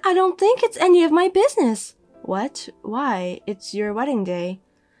see, but I don't think it's any of my business. What? Why? It's your wedding day.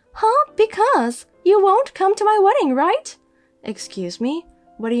 Because you won't come to my wedding, right? Excuse me?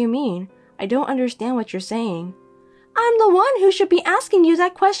 What do you mean? I don't understand what you're saying. I'm the one who should be asking you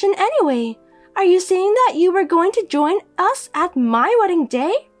that question anyway. Are you saying that you were going to join us at my wedding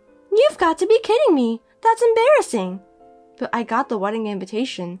day? You've got to be kidding me. That's embarrassing. But I got the wedding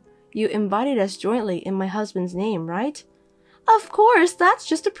invitation. You invited us jointly in my husband's name, right? Of course, that's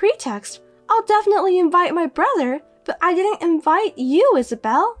just a pretext. I'll definitely invite my brother, but I didn't invite you,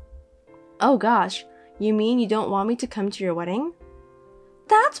 Isabel. Oh gosh, you mean you don't want me to come to your wedding?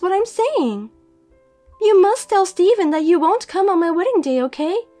 That's what I'm saying. You must tell Steven that you won't come on my wedding day,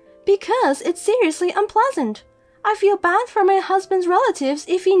 okay? Because it's seriously unpleasant. I feel bad for my husband's relatives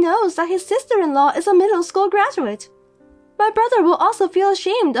if he knows that his sister-in-law is a middle school graduate. My brother will also feel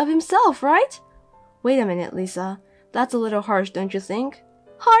ashamed of himself, right? Wait a minute, Lisa. That's a little harsh, don't you think?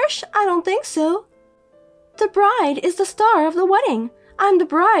 Harsh? I don't think so. The bride is the star of the wedding. I'm the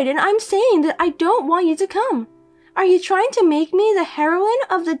bride and I'm saying that I don't want you to come. Are you trying to make me the heroine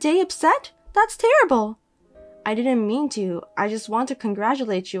of the day upset? That's terrible. I didn't mean to. I just want to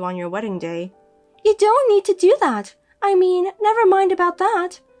congratulate you on your wedding day. You don't need to do that. I mean, never mind about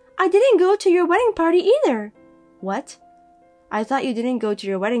that. I didn't go to your wedding party either. What? I thought you didn't go to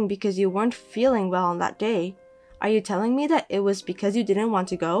your wedding because you weren't feeling well on that day. Are you telling me that it was because you didn't want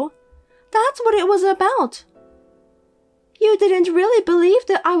to go? That's what it was about. You didn't really believe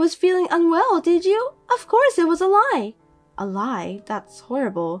that I was feeling unwell, did you? Of course it was a lie. A lie? That's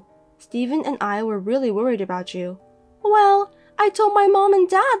horrible. Steven and I were really worried about you. Well, I told my mom and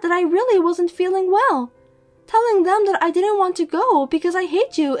dad that I really wasn't feeling well. Telling them that I didn't want to go because I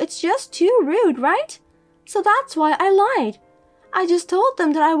hate you, it's just too rude, right? So that's why I lied. I just told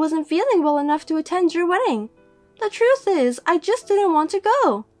them that I wasn't feeling well enough to attend your wedding. The truth is, I just didn't want to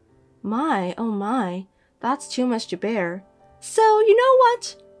go. My, oh my, that's too much to bear. So, you know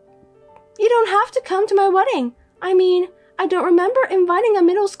what? You don't have to come to my wedding. I mean, I don't remember inviting a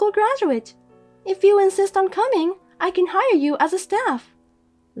middle school graduate. If you insist on coming, I can hire you as a staff.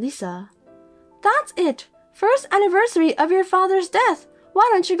 Lisa. That's it. First anniversary of your father's death. Why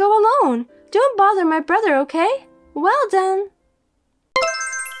don't you go alone? Don't bother my brother, okay? Well then.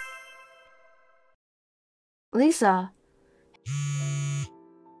 Lisa.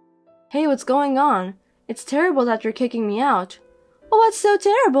 Hey, what's going on? It's terrible that you're kicking me out. What's so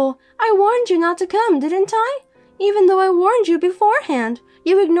terrible? I warned you not to come, didn't I? Even though I warned you beforehand,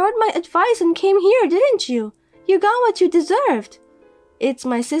 you ignored my advice and came here, didn't you? You got what you deserved. It's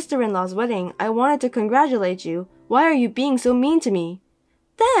my sister-in-law's wedding. I wanted to congratulate you. Why are you being so mean to me?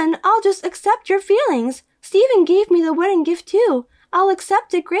 Then I'll just accept your feelings. Stephen gave me the wedding gift too. I'll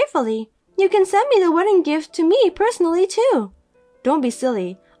accept it gratefully. You can send me the wedding gift to me personally too. Don't be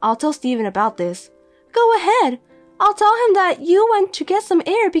silly. I'll tell Stephen about this. Go ahead. I'll tell him that you went to get some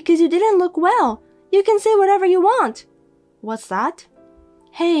air because you didn't look well. You can say whatever you want. What's that?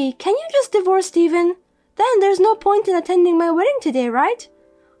 Hey, can you just divorce Stephen? Then there's no point in attending my wedding today, right?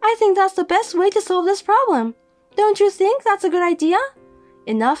 I think that's the best way to solve this problem. Don't you think that's a good idea?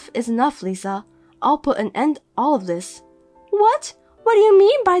 Enough is enough, Lisa. I'll put an end to all of this. What? What do you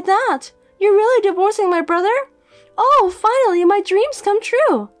mean by that? You're really divorcing my brother? Oh, finally, my dreams come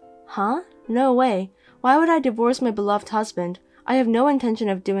true. Huh? No way. Why would I divorce my beloved husband? I have no intention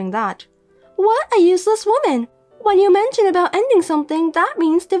of doing that. What a useless woman. When you mention about ending something, that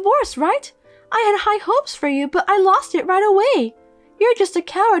means divorce, right? I had high hopes for you, but I lost it right away. You're just a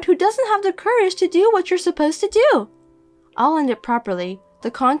coward who doesn't have the courage to do what you're supposed to do. I'll end it properly.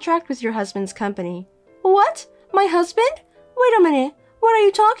 The contract with your husband's company. What? My husband? Wait a minute. What are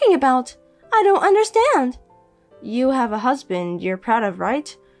you talking about? I don't understand. You have a husband you're proud of,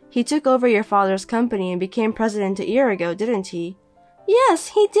 right? He took over your father's company and became president a year ago, didn't he? Yes,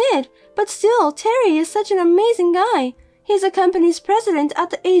 he did. But still, Terry is such an amazing guy. He's a company's president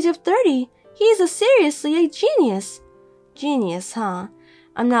at the age of 30. He's seriously a genius. Genius, huh?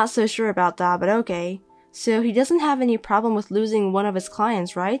 I'm not so sure about that, but okay. So he doesn't have any problem with losing one of his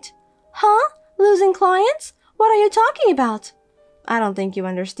clients, right? Huh? Losing clients? What are you talking about? I don't think you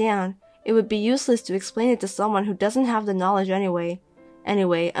understand. It would be useless to explain it to someone who doesn't have the knowledge anyway.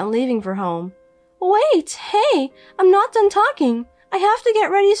 Anyway, I'm leaving for home. Wait, hey, I'm not done talking. I have to get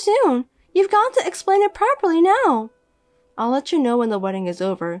ready soon. You've got to explain it properly now. I'll let you know when the wedding is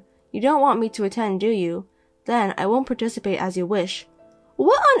over. You don't want me to attend, do you? Then I won't participate as you wish.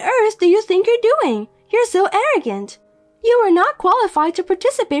 What on earth do you think you're doing? You're so arrogant. You were not qualified to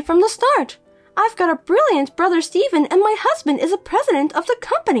participate from the start. I've got a brilliant brother Stephen and my husband is a president of the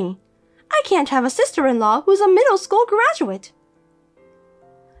company. I can't have a sister-in-law who's a middle school graduate.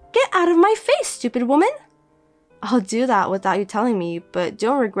 Get out of my face, stupid woman. I'll do that without you telling me, but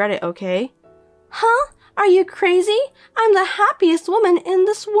don't regret it, okay? Huh? Are you crazy? I'm the happiest woman in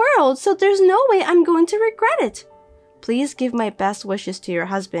this world, so there's no way I'm going to regret it. Please give my best wishes to your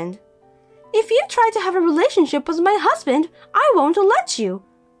husband. If you try to have a relationship with my husband, I won't let you.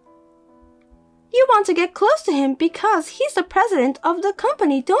 You want to get close to him because he's the president of the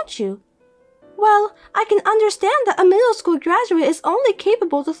company, don't you? Well, I can understand that a middle school graduate is only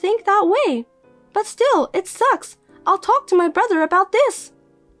capable to think that way. But still, it sucks. I'll talk to my brother about this.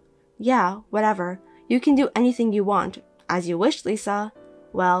 Yeah, whatever. You can do anything you want. As you wish, Lisa.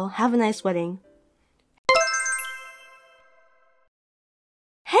 Well, have a nice wedding.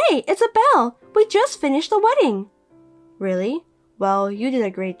 Hey, it's Belle. We just finished the wedding. Really? Well, you did a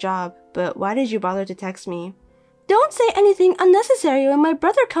great job, but why did you bother to text me? Don't say anything unnecessary when my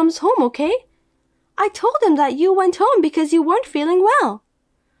brother comes home, okay? I told him that you went home because you weren't feeling well.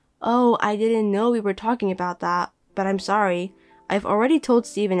 Oh, I didn't know we were talking about that, but I'm sorry. I've already told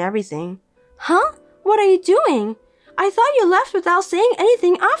Stephen everything. Huh? What are you doing? I thought you left without saying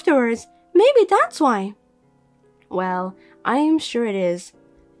anything afterwards. Maybe that's why. Well, I'm sure it is.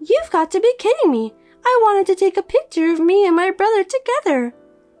 You've got to be kidding me. I wanted to take a picture of me and my brother together.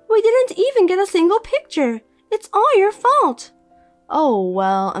 We didn't even get a single picture. It's all your fault. Oh,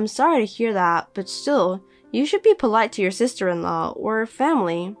 well, I'm sorry to hear that, but still, you should be polite to your sister-in-law or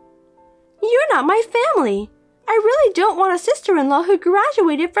family. You're not my family. I really don't want a sister-in-law who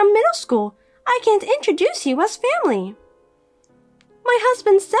graduated from middle school. I can't introduce you as family. My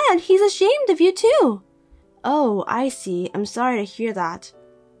husband said he's ashamed of you too. Oh, I see. I'm sorry to hear that.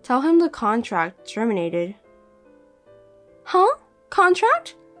 Tell him the contract terminated. Huh?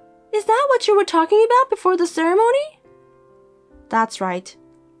 Contract? Is that what you were talking about before the ceremony? That's right.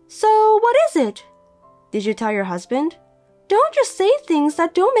 So, what is it? Did you tell your husband? Don't just say things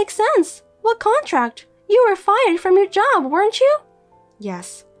that don't make sense. What contract? You were fired from your job, weren't you?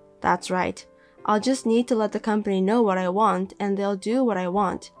 Yes, that's right. I'll just need to let the company know what I want, and they'll do what I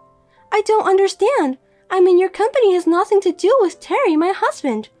want. I don't understand. I mean, your company has nothing to do with Terry, my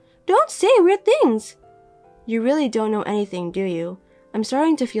husband. Don't say weird things. You really don't know anything, do you? I'm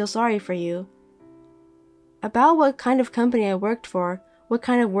starting to feel sorry for you. About what kind of company I worked for, what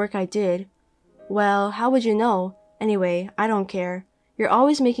kind of work I did. Well, how would you know? Anyway, I don't care. You're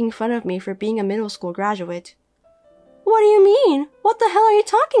always making fun of me for being a middle school graduate. What do you mean? What the hell are you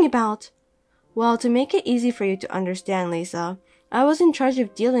talking about? Well, to make it easy for you to understand, Lisa, I was in charge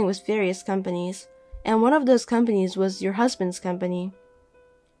of dealing with various companies, and one of those companies was your husband's company.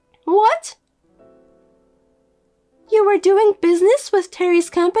 What? You were doing business with Terry's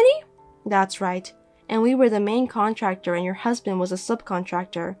company? That's right, and we were the main contractor and your husband was a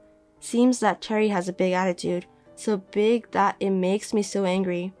subcontractor. Seems that Terry has a big attitude, so big that it makes me so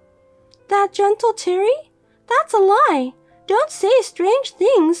angry. That gentle Terry? That's a lie. Don't say strange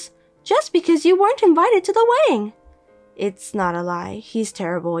things just because you weren't invited to the wedding. It's not a lie. He's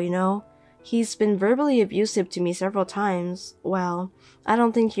terrible, you know. He's been verbally abusive to me several times. Well, I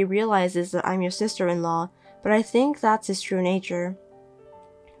don't think he realizes that I'm your sister-in-law, but I think that's his true nature.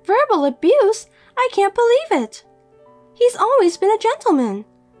 Verbal abuse? I can't believe it. He's always been a gentleman.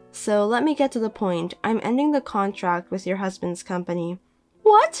 So let me get to the point. I'm ending the contract with your husband's company.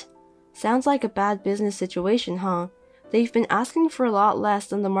 What? Sounds like a bad business situation, huh? They've been asking for a lot less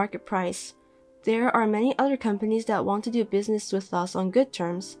than the market price. There are many other companies that want to do business with us on good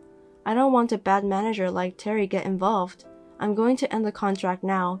terms. I don't want a bad manager like Terry get involved. I'm going to end the contract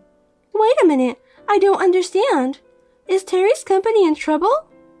now. Wait a minute. I don't understand. Is Terry's company in trouble?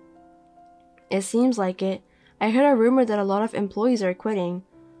 It seems like it. I heard a rumor that a lot of employees are quitting.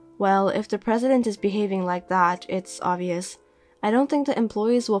 Well, if the president is behaving like that, it's obvious. I don't think the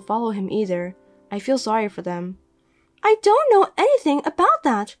employees will follow him either. I feel sorry for them. I don't know anything about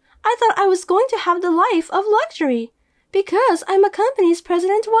that. I thought I was going to have the life of luxury, because I'm a company's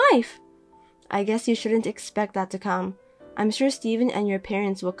president's wife. I guess you shouldn't expect that to come. I'm sure Stephen and your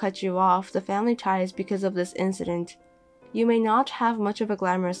parents will cut you off the family ties because of this incident. You may not have much of a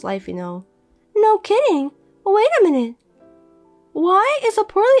glamorous life, you know. No kidding. Wait a minute. Why is a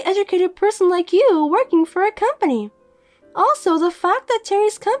poorly educated person like you working for a company? Also, the fact that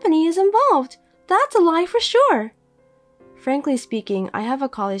Terry's company is involved, that's a lie for sure. Frankly speaking, I have a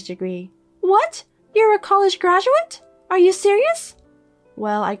college degree. What? You're a college graduate? Are you serious?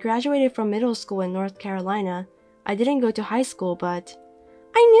 Well, I graduated from middle school in North Carolina. I didn't go to high school, but...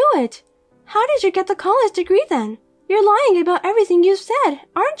 I knew it! How did you get the college degree then? You're lying about everything you've said,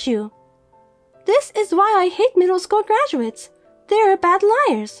 aren't you? This is why I hate middle school graduates. They're bad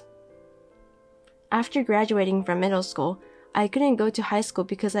liars. After graduating from middle school, I couldn't go to high school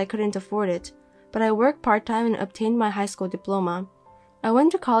because I couldn't afford it, but I worked part-time and obtained my high school diploma. I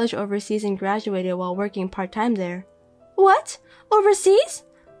went to college overseas and graduated while working part-time there. What? Overseas?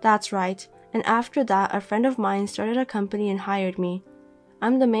 That's right, and after that, a friend of mine started a company and hired me.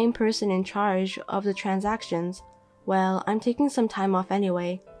 I'm the main person in charge of the transactions. Well, I'm taking some time off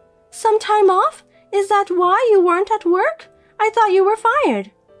anyway. Some time off? Is that why you weren't at work? I thought you were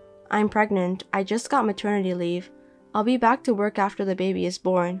fired. I'm pregnant. I just got maternity leave. I'll be back to work after the baby is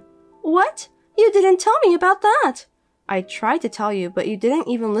born. What? You didn't tell me about that. I tried to tell you, but you didn't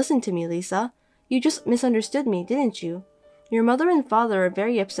even listen to me, Lisa. You just misunderstood me, didn't you? Your mother and father are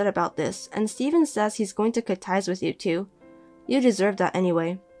very upset about this, and Steven says he's going to cut ties with you too. You deserve that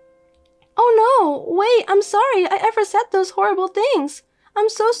anyway. Oh no, wait, I'm sorry I ever said those horrible things. I'm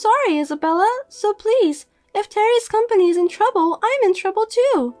so sorry, Isabella, so please, if Terry's company is in trouble, I'm in trouble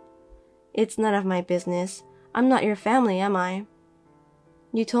too. It's none of my business. I'm not your family, am I?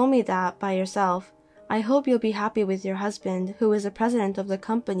 You told me that by yourself. I hope you'll be happy with your husband, who is the president of the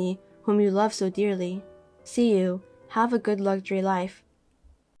company whom you love so dearly. See you. Have a good luxury life.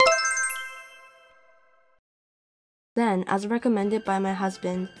 Then, as recommended by my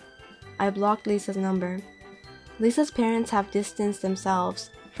husband, I blocked Lisa's number. Lisa's parents have distanced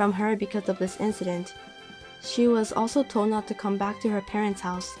themselves from her because of this incident. She was also told not to come back to her parents'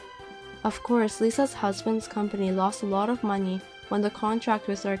 house. Of course, Lisa's husband's company lost a lot of money when the contract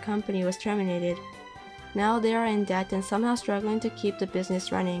with our company was terminated. Now they are in debt and somehow struggling to keep the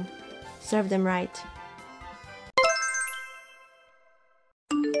business running. Serve them right.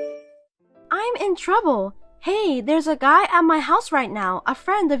 I'm in trouble. Hey, there's a guy at my house right now, a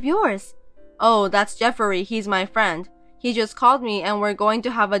friend of yours. Oh, that's Jeffrey, he's my friend. He just called me and we're going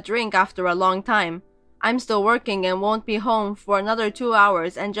to have a drink after a long time. I'm still working and won't be home for another 2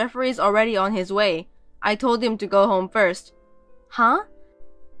 hours and Jeffrey's already on his way. I told him to go home first. Huh?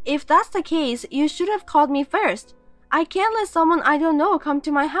 If that's the case, you should have called me first. I can't let someone I don't know come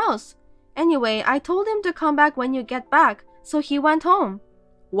to my house. Anyway, I told him to come back when you get back, so he went home.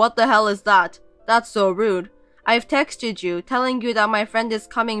 What the hell is that? That's so rude. I've texted you, telling you that my friend is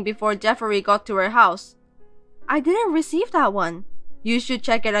coming before Jeffrey got to her house. I didn't receive that one. You should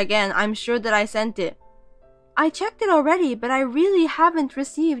check it again. I'm sure that I sent it. I checked it already, but I really haven't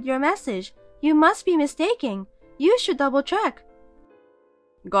received your message. You must be mistaken. You should double check.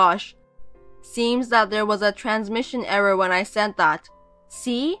 Gosh. Seems that there was a transmission error when I sent that.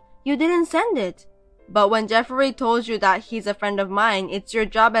 See? You didn't send it. But when Jeffrey told you that he's a friend of mine, it's your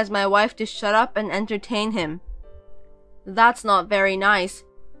job as my wife to shut up and entertain him. That's not very nice.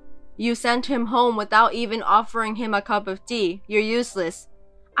 You sent him home without even offering him a cup of tea. You're useless.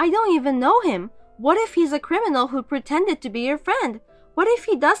 I don't even know him. What if he's a criminal who pretended to be your friend? What if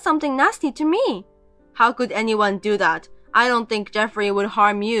he does something nasty to me? How could anyone do that? I don't think Jeffrey would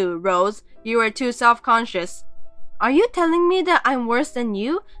harm you, Rose. You are too self-conscious. Are you telling me that I'm worse than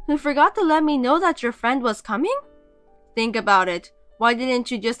you, who forgot to let me know that your friend was coming? Think about it. Why didn't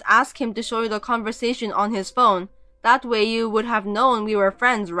you just ask him to show you the conversation on his phone? That way you would have known we were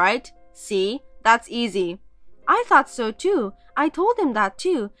friends, right? See? That's easy. I thought so too. I told him that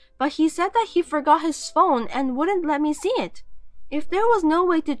too, but he said that he forgot his phone and wouldn't let me see it. If there was no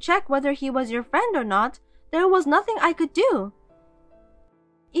way to check whether he was your friend or not, there was nothing I could do.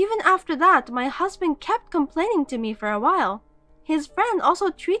 Even after that, my husband kept complaining to me for a while. His friend also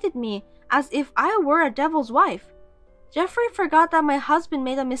treated me as if I were a devil's wife. Jeffrey forgot that my husband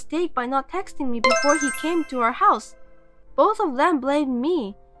made a mistake by not texting me before he came to our house. Both of them blamed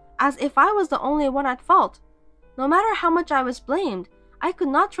me, as if I was the only one at fault. No matter how much I was blamed, I could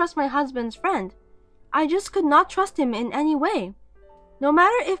not trust my husband's friend. I just could not trust him in any way. No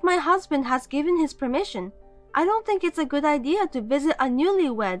matter if my husband has given his permission, I don't think it's a good idea to visit a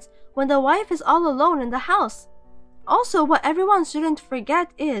newlyweds when the wife is all alone in the house. Also, what everyone shouldn't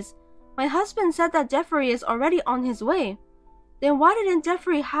forget is, my husband said that Jeffrey is already on his way. Then why didn't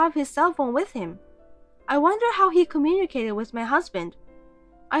Jeffrey have his cell phone with him? I wonder how he communicated with my husband.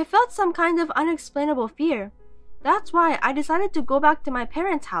 I felt some kind of unexplainable fear. That's why I decided to go back to my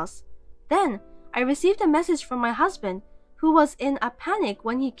parents' house. Then, I received a message from my husband, who was in a panic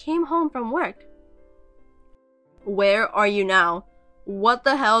when he came home from work. Where are you now? What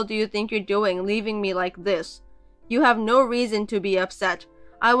the hell do you think you're doing, leaving me like this? You have no reason to be upset.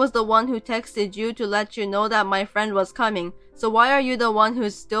 I was the one who texted you to let you know that my friend was coming, so why are you the one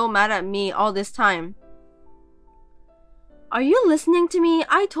who's still mad at me all this time? Are you listening to me?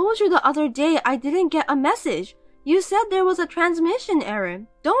 I told you the other day I didn't get a message. You said there was a transmission error.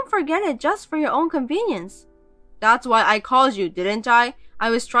 Don't forget it just for your own convenience. That's why I called you, didn't I?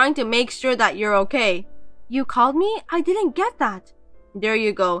 I was trying to make sure that you're okay. You called me? I didn't get that. There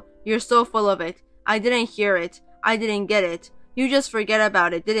you go. You're so full of it. I didn't hear it. I didn't get it. You just forget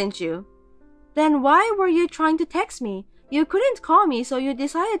about it, didn't you? Then why were you trying to text me? You couldn't call me, so you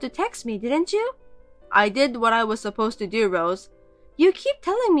decided to text me, didn't you? I did what I was supposed to do, Rose. You keep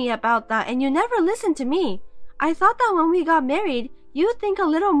telling me about that and you never listen to me. I thought that when we got married, you'd think a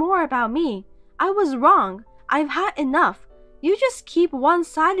little more about me. I was wrong. I've had enough. You just keep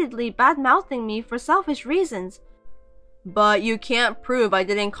one-sidedly bad-mouthing me for selfish reasons. But you can't prove I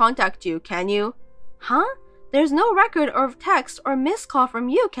didn't contact you, can you? Huh? There's no record of text or missed call from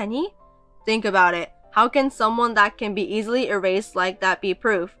you, Kenny. Think about it. How can someone that can be easily erased like that be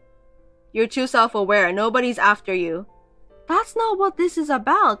proof? You're too self-aware. Nobody's after you. That's not what this is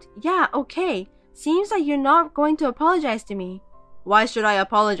about. Yeah, okay. Seems like you're not going to apologize to me. Why should I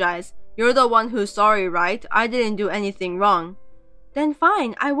apologize? You're the one who's sorry, right? I didn't do anything wrong. Then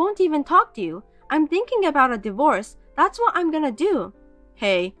fine, I won't even talk to you. I'm thinking about a divorce. That's what I'm gonna do.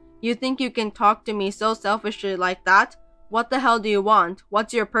 Hey, you think you can talk to me so selfishly like that? What the hell do you want?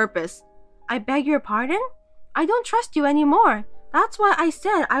 What's your purpose? I beg your pardon? I don't trust you anymore. That's why I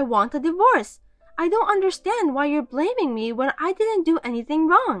said I want a divorce. I don't understand why you're blaming me when I didn't do anything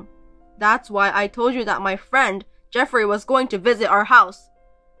wrong. That's why I told you that my friend, Jeffrey, was going to visit our house.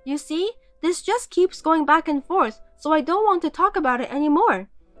 You see, this just keeps going back and forth, so I don't want to talk about it anymore.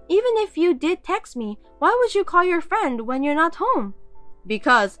 Even if you did text me, why would you call your friend when you're not home?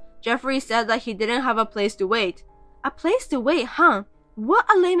 Because Jeffrey said that he didn't have a place to wait. A place to wait, huh? What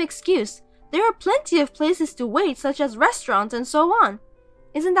a lame excuse. There are plenty of places to wait, such as restaurants and so on.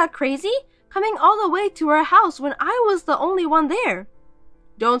 Isn't that crazy? coming all the way to our house when I was the only one there.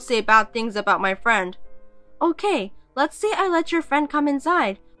 Don't say bad things about my friend. Okay, let's say I let your friend come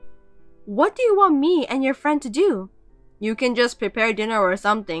inside. What do you want me and your friend to do? You can just prepare dinner or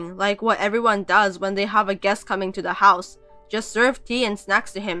something, like what everyone does when they have a guest coming to the house. Just serve tea and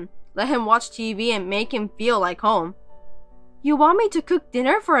snacks to him. Let him watch TV and make him feel like home. You want me to cook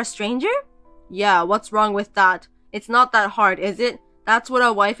dinner for a stranger? Yeah, what's wrong with that? It's not that hard, is it? That's what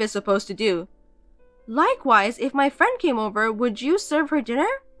a wife is supposed to do. Likewise, if my friend came over, would you serve her dinner?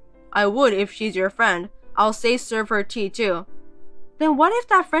 I would if she's your friend. I'll say serve her tea too. Then what if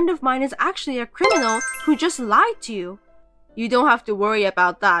that friend of mine is actually a criminal who just lied to you? You don't have to worry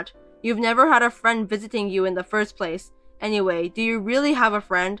about that. You've never had a friend visiting you in the first place. Anyway, do you really have a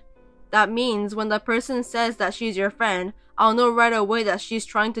friend? That means when the person says that she's your friend, I'll know right away that she's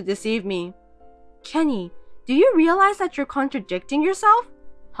trying to deceive me. Kenny, do you realize that you're contradicting yourself?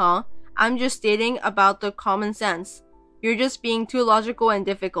 Huh? I'm just stating about the common sense. You're just being too logical and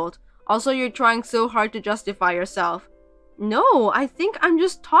difficult. Also, you're trying so hard to justify yourself. No, I think I'm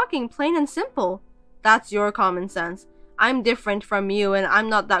just talking plain and simple. That's your common sense. I'm different from you and I'm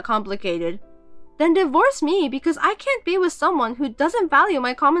not that complicated. Then divorce me because I can't be with someone who doesn't value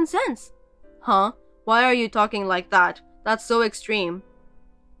my common sense. Huh? Why are you talking like that? That's so extreme.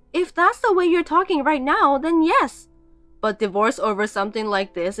 If that's the way you're talking right now, then yes. But divorce over something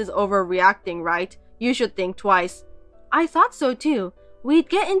like this is overreacting, right? You should think twice. I thought so too. We'd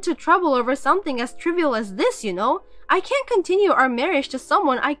get into trouble over something as trivial as this, you know? I can't continue our marriage to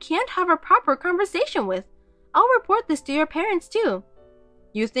someone I can't have a proper conversation with. I'll report this to your parents too.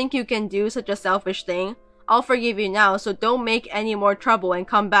 You think you can do such a selfish thing? I'll forgive you now, so don't make any more trouble and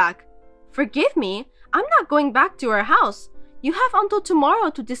come back. Forgive me? I'm not going back to our house. You have until tomorrow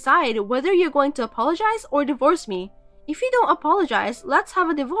to decide whether you're going to apologize or divorce me. If you don't apologize, let's have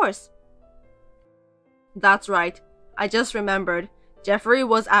a divorce. That's right. I just remembered. Jeffrey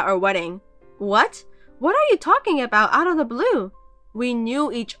was at our wedding. What? What are you talking about out of the blue? We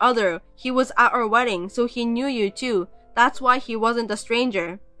knew each other. He was at our wedding, so he knew you too. That's why he wasn't a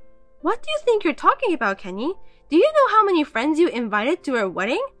stranger. What do you think you're talking about, Kenny? Do you know how many friends you invited to our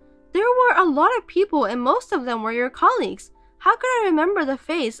wedding? There were a lot of people and most of them were your colleagues. How could I remember the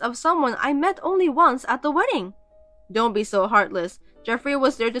face of someone I met only once at the wedding? Don't be so heartless. Jeffrey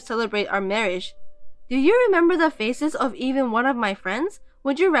was there to celebrate our marriage. Do you remember the faces of even one of my friends?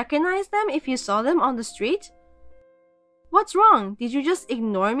 Would you recognize them if you saw them on the street? What's wrong? Did you just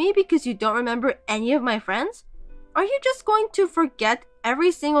ignore me because you don't remember any of my friends? Are you just going to forget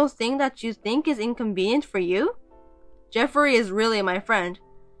every single thing that you think is inconvenient for you? Jeffrey is really my friend.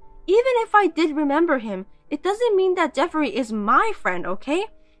 Even if I did remember him, it doesn't mean that Jeffrey is my friend, okay?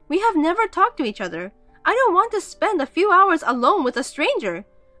 We have never talked to each other. I don't want to spend a few hours alone with a stranger.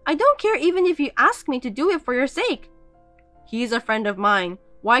 I don't care even if you ask me to do it for your sake. He's a friend of mine.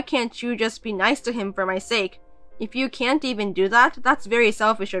 Why can't you just be nice to him for my sake? If you can't even do that, that's very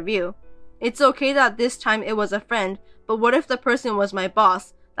selfish of you. It's okay that this time it was a friend, but what if the person was my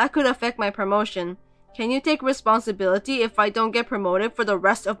boss? That could affect my promotion. Can you take responsibility if I don't get promoted for the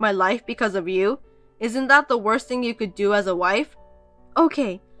rest of my life because of you? Isn't that the worst thing you could do as a wife?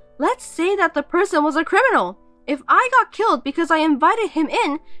 Okay, let's say that the person was a criminal. If I got killed because I invited him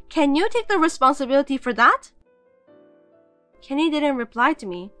in, can you take the responsibility for that? Kenny didn't reply to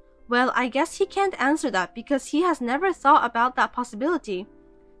me. Well, I guess he can't answer that because he has never thought about that possibility.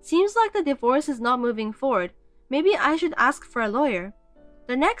 Seems like the divorce is not moving forward. Maybe I should ask for a lawyer.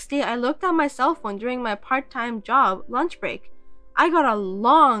 The next day, I looked at my cell phone during my part-time job lunch break. I got a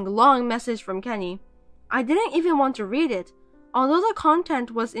long message from Kenny. I didn't even want to read it. Although the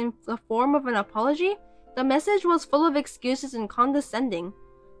content was in the form of an apology, the message was full of excuses and condescending.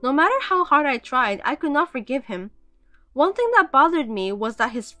 No matter how hard I tried, I could not forgive him. One thing that bothered me was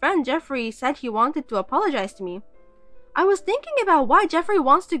that his friend Jeffrey said he wanted to apologize to me. I was thinking about why Jeffrey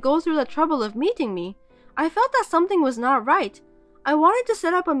wants to go through the trouble of meeting me. I felt that something was not right. I wanted to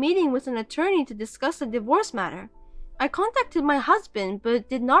set up a meeting with an attorney to discuss the divorce matter. I contacted my husband but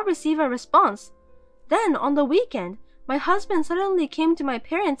did not receive a response. Then, on the weekend, my husband suddenly came to my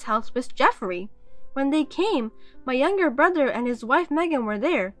parents' house with Jeffrey. When they came, my younger brother and his wife Megan were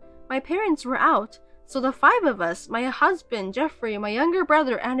there. My parents were out, so the five of us, my husband, Jeffrey, my younger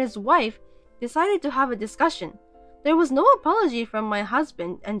brother, and his wife, decided to have a discussion. There was no apology from my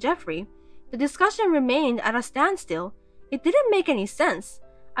husband and Jeffrey. The discussion remained at a standstill. It didn't make any sense.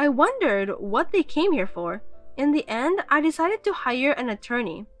 I wondered what they came here for. In the end, I decided to hire an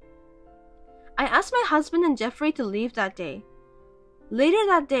attorney. I asked my husband and Jeffrey to leave that day. Later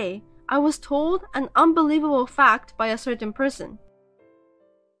that day, I was told an unbelievable fact by a certain person.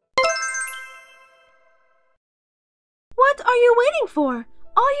 you waiting for?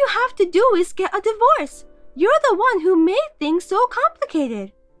 All you have to do is get a divorce. You're the one who made things so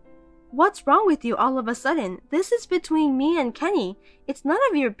complicated. What's wrong with you all of a sudden? This is between me and Kenny. It's none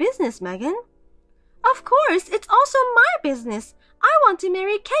of your business, Megan. Of course, it's also my business. I want to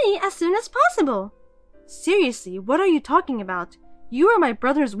marry Kenny as soon as possible. Seriously, what are you talking about? You are my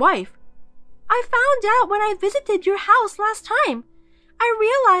brother's wife. I found out when I visited your house last time. I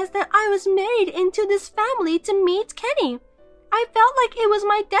realized that I was married into this family to meet Kenny. I felt like it was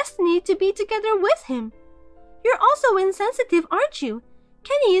my destiny to be together with him. You're also insensitive, aren't you?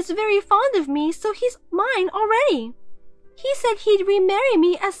 Kenny is very fond of me, so he's mine already. He said he'd remarry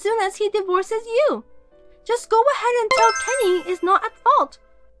me as soon as he divorces you. Just go ahead and tell Kenny is not at fault.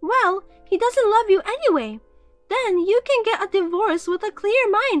 Well, he doesn't love you anyway. Then you can get a divorce with a clear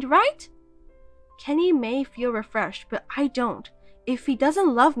mind, right? Kenny may feel refreshed, but I don't. If he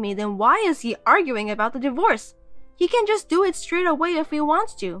doesn't love me, then why is he arguing about the divorce? He can just do it straight away if he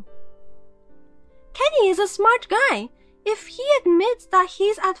wants to. Kenny is a smart guy. If he admits that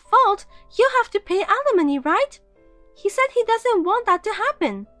he's at fault, he'll have to pay alimony, right? He said he doesn't want that to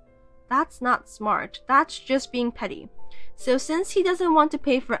happen. That's not smart. That's just being petty. So since he doesn't want to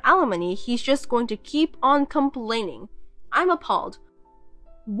pay for alimony, he's just going to keep on complaining. I'm appalled.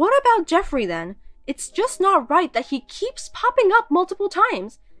 What about Jeffrey then? It's just not right that he keeps popping up multiple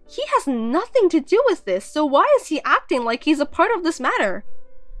times. He has nothing to do with this, so why is he acting like he's a part of this matter?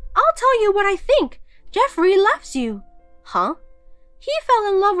 I'll tell you what I think. Jeffrey loves you. Huh? He fell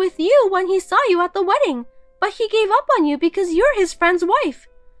in love with you when he saw you at the wedding, but he gave up on you because you're his friend's wife.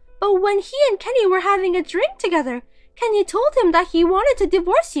 But when he and Kenny were having a drink together, Kenny told him that he wanted to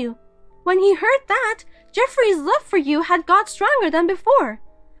divorce you. When he heard that, Jeffrey's love for you had got stronger than before.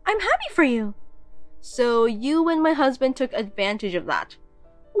 I'm happy for you. So you and my husband took advantage of that.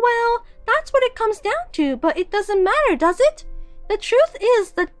 Well, that's what it comes down to, but it doesn't matter, does it? The truth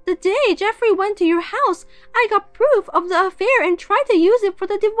is that the day Jeffrey went to your house, I got proof of the affair and tried to use it for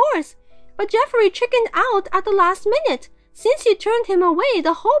the divorce. But Jeffrey chickened out at the last minute. Since you turned him away,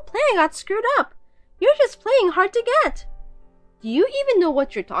 the whole plan got screwed up. You're just playing hard to get. Do you even know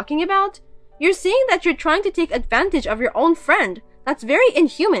what you're talking about? You're saying that you're trying to take advantage of your own friend. That's very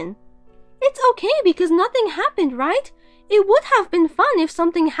inhuman. It's okay because nothing happened, right? It would have been fun if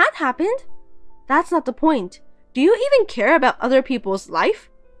something had happened. That's not the point. Do you even care about other people's life?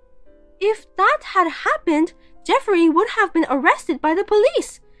 If that had happened, Jeffrey would have been arrested by the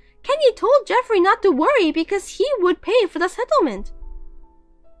police. Kenny told Jeffrey not to worry because he would pay for the settlement.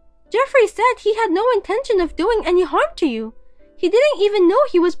 Jeffrey said he had no intention of doing any harm to you. He didn't even know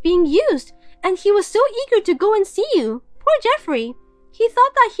he was being used, and he was so eager to go and see you. Poor Jeffrey. He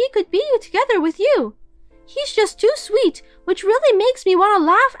thought that he could be together with you. He's just too sweet, which really makes me want to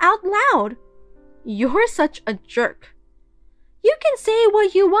laugh out loud. You're such a jerk. You can say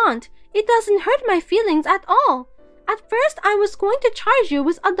what you want. It doesn't hurt my feelings at all. At first, I was going to charge you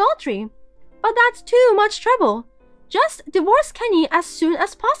with adultery, but that's too much trouble. Just divorce Kenny as soon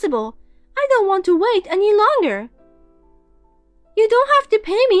as possible. I don't want to wait any longer. You don't have to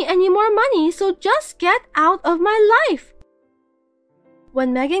pay me any more money, so just get out of my life.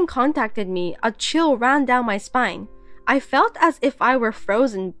 When Megan contacted me, a chill ran down my spine. I felt as if I were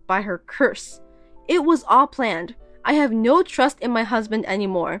frozen by her curse. It was all planned. I have no trust in my husband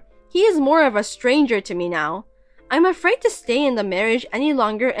anymore. He is more of a stranger to me now. I'm afraid to stay in the marriage any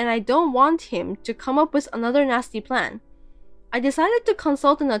longer, and I don't want him to come up with another nasty plan. I decided to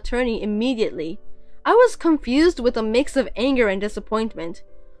consult an attorney immediately. I was confused with a mix of anger and disappointment.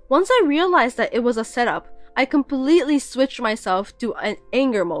 Once I realized that it was a setup, I completely switched myself to an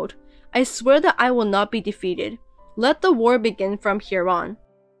anger mode. I swear that I will not be defeated. Let the war begin from here on.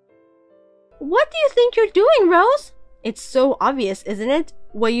 What do you think you're doing, Rose? It's so obvious, isn't it?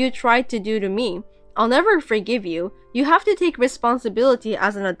 What you tried to do to me. I'll never forgive you. You have to take responsibility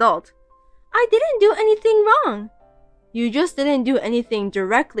as an adult. I didn't do anything wrong. You just didn't do anything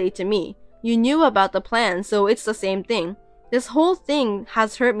directly to me. You knew about the plan, so it's the same thing. This whole thing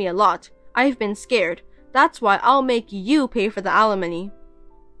has hurt me a lot. I've been scared. That's why I'll make you pay for the alimony.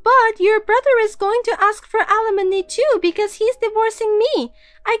 But your brother is going to ask for alimony too because he's divorcing me.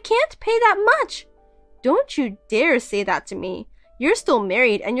 I can't pay that much. Don't you dare say that to me. You're still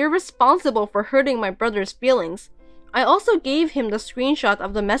married and you're responsible for hurting my brother's feelings. I also gave him the screenshot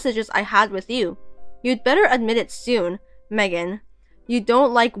of the messages I had with you. You'd better admit it soon, Megan. You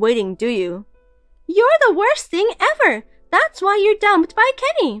don't like waiting, do you? You're the worst thing ever. That's why you're dumped by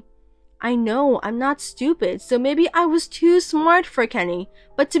Kenny. I know, I'm not stupid, so maybe I was too smart for Kenny.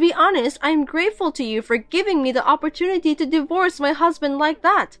 But to be honest, I'm grateful to you for giving me the opportunity to divorce my husband like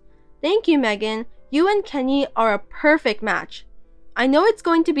that. Thank you, Megan. You and Kenny are a perfect match. I know it's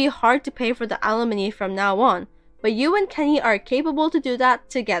going to be hard to pay for the alimony from now on, but you and Kenny are capable to do that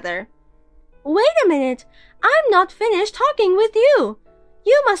together. Wait a minute! I'm not finished talking with you!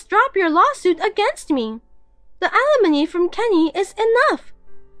 You must drop your lawsuit against me. The alimony from Kenny is enough.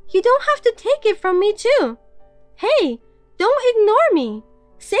 You don't have to take it from me too. Hey, don't ignore me.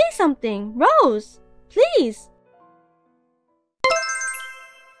 Say something, Rose, please.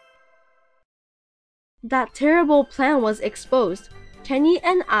 That terrible plan was exposed. Kenny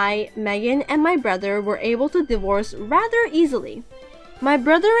and I, Megan, and my brother were able to divorce rather easily. My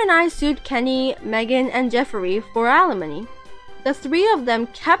brother and I sued Kenny, Megan, and Jeffrey for alimony. The three of them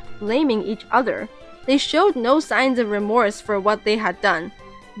kept blaming each other. They showed no signs of remorse for what they had done.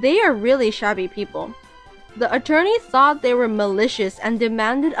 They are really shabby people. The attorney thought they were malicious and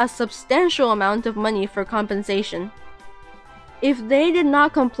demanded a substantial amount of money for compensation. If they did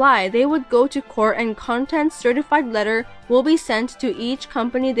not comply, they would go to court and content-certified letter will be sent to each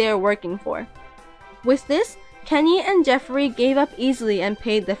company they are working for. With this, Kenny and Jeffrey gave up easily and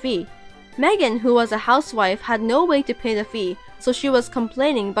paid the fee. Megan, who was a housewife, had no way to pay the fee, so she was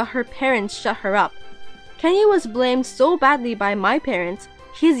complaining, but her parents shut her up. Kenny was blamed so badly by my parents,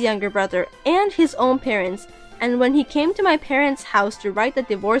 his younger brother, and his own parents, and when he came to my parents' house to write the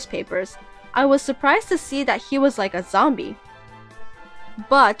divorce papers, I was surprised to see that he was like a zombie.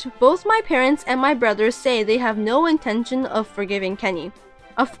 But both my parents and my brother say they have no intention of forgiving Kenny.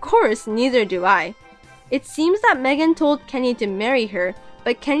 Of course, neither do I. It seems that Megan told Kenny to marry her,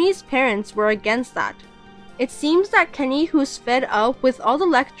 but Kenny's parents were against that. It seems that Kenny, who's fed up with all the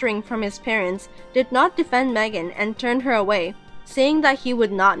lecturing from his parents, did not defend Megan and turned her away, saying that he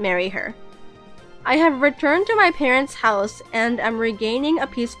would not marry her. I have returned to my parents' house and am regaining a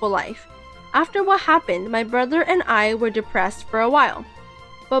peaceful life. After what happened, my brother and I were depressed for a while.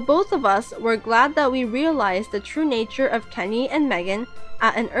 But both of us were glad that we realized the true nature of Kenny and Megan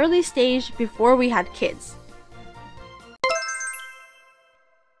at an early stage before we had kids.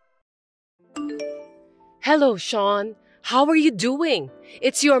 Hello, Sean. How are you doing?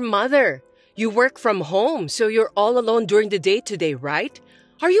 It's your mother. You work from home, so you're all alone during the day today, right?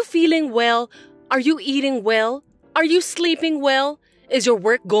 Are you feeling well? Are you eating well? Are you sleeping well? Is your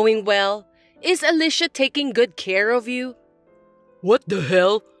work going well? Is Alicia taking good care of you? What the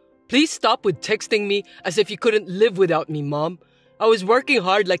hell? Please stop with texting me as if you couldn't live without me, Mom. I was working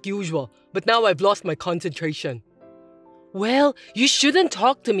hard like usual, but now I've lost my concentration. Well, you shouldn't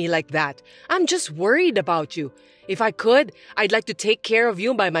talk to me like that. I'm just worried about you. If I could, I'd like to take care of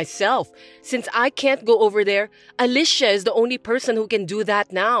you by myself. Since I can't go over there, Alicia is the only person who can do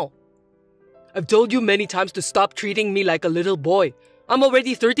that now. I've told you many times to stop treating me like a little boy. I'm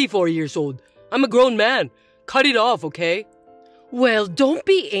already 34 years old. I'm a grown man. Cut it off, okay? Well, don't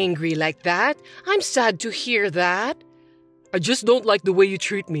be angry like that. I'm sad to hear that. I just don't like the way you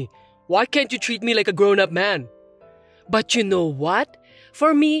treat me. Why can't you treat me like a grown-up man? But you know what?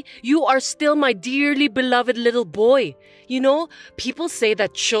 For me, you are still my dearly beloved little boy. You know, people say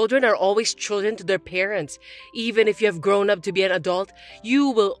that children are always children to their parents. Even if you have grown up to be an adult, you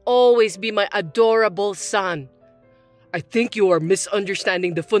will always be my adorable son. I think you are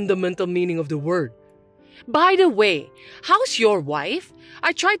misunderstanding the fundamental meaning of the word. By the way, how's your wife?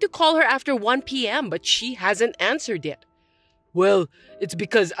 I tried to call her after 1 p.m., but she hasn't answered yet. Well, it's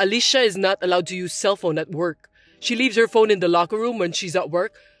because Alicia is not allowed to use cell phone at work. She leaves her phone in the locker room when she's at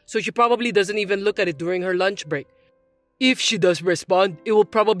work, so she probably doesn't even look at it during her lunch break. If she does respond, it will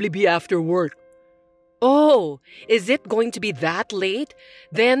probably be after work. Oh, is it going to be that late?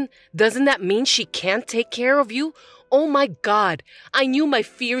 Then, doesn't that mean she can't take care of you? Oh my God, I knew my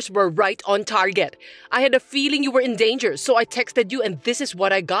fears were right on target. I had a feeling you were in danger, so I texted you and this is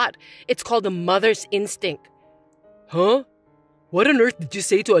what I got. It's called a mother's instinct. Huh? What on earth did you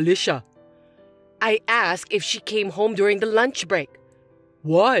say to Alicia? I asked if she came home during the lunch break.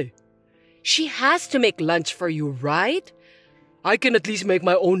 Why? She has to make lunch for you, right? I can at least make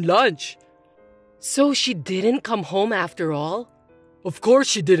my own lunch. So she didn't come home after all? Of course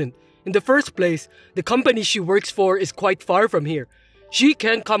she didn't. In the first place, the company she works for is quite far from here. She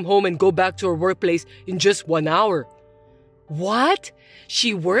can't come home and go back to her workplace in just 1 hour. What?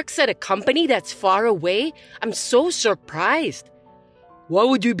 She works at a company that's far away? I'm so surprised. Why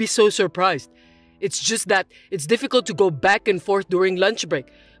would you be so surprised? It's just that it's difficult to go back and forth during lunch break,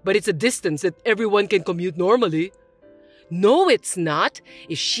 but it's a distance that everyone can commute normally. No, it's not.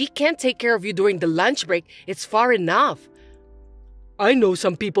 If she can't take care of you during the lunch break, it's far enough. I know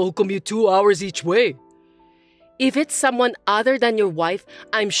some people who commute 2 hours each way. If it's someone other than your wife,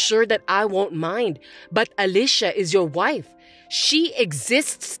 I'm sure that I won't mind. But Alicia is your wife. She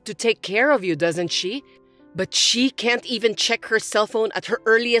exists to take care of you, doesn't she? But she can't even check her cell phone at her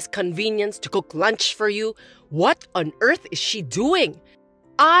earliest convenience to cook lunch for you. What on earth is she doing?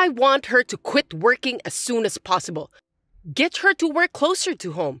 I want her to quit working as soon as possible. Get her to work closer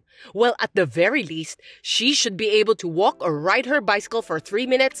to home. Well, at the very least, she should be able to walk or ride her bicycle for 3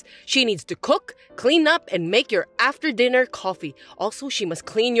 minutes. She needs to cook, clean up, and make your after-dinner coffee. Also, she must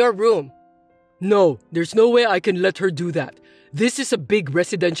clean your room. No, there's no way I can let her do that. This is a big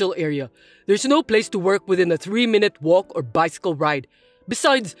residential area. There's no place to work within a 3-minute walk or bicycle ride.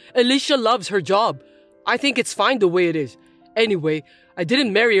 Besides, Alicia loves her job. I think it's fine the way it is. Anyway, I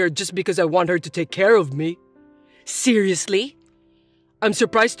didn't marry her just because I want her to take care of me. Seriously? I'm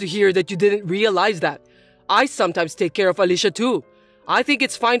surprised to hear that you didn't realize that. I sometimes take care of Alicia too. I think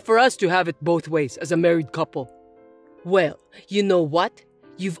it's fine for us to have it both ways as a married couple. Well, you know what?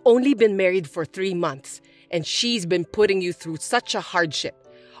 You've only been married for 3 months, and she's been putting you through such a hardship.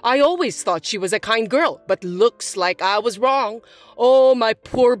 I always thought she was a kind girl, but looks like I was wrong. Oh, my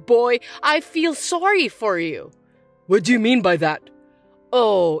poor boy, I feel sorry for you. What do you mean by that?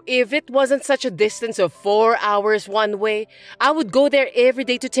 Oh, if it wasn't such a distance of 4 hours one way, I would go there every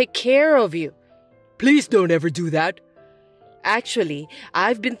day to take care of you. Please don't ever do that. Actually,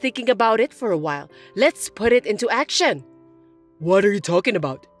 I've been thinking about it for a while. Let's put it into action. What are you talking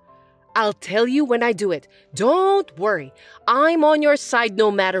about? I'll tell you when I do it. Don't worry. I'm on your side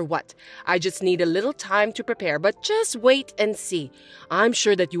no matter what. I just need a little time to prepare, but just wait and see. I'm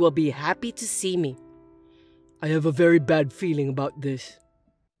sure that you will be happy to see me. I have a very bad feeling about this.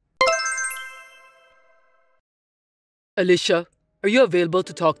 Alicia, are you available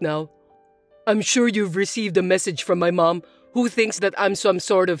to talk now? I'm sure you've received a message from my mom who thinks that I'm some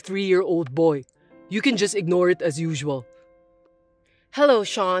sort of 3-year-old boy. You can just ignore it as usual. Hello,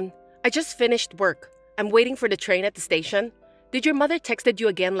 Sean. I just finished work. I'm waiting for the train at the station. Did your mother texted you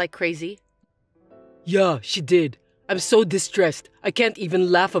again like crazy? Yeah, she did. I'm so distressed. I can't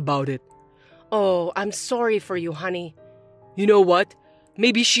even laugh about it. Oh, I'm sorry for you, honey. You know what?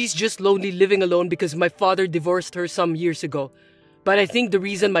 Maybe she's just lonely living alone because my father divorced her some years ago. But I think the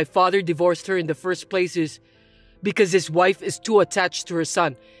reason my father divorced her in the first place is because his wife is too attached to her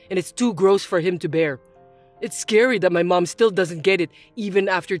son and it's too gross for him to bear. It's scary that my mom still doesn't get it even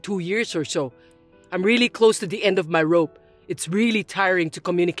after 2 years or so. I'm really close to the end of my rope. It's really tiring to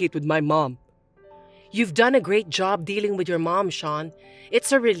communicate with my mom. You've done a great job dealing with your mom, Sean.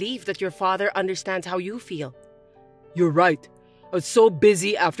 It's a relief that your father understands how you feel. You're right. I was so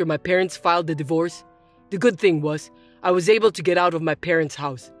busy after my parents filed the divorce. The good thing was, I was able to get out of my parents'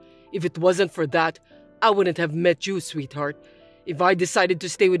 house. If it wasn't for that, I wouldn't have met you, sweetheart. If I decided to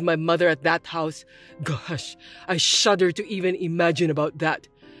stay with my mother at that house, gosh, I shudder to even imagine about that.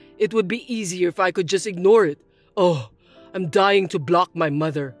 It would be easier if I could just ignore it. Oh, I'm dying to block my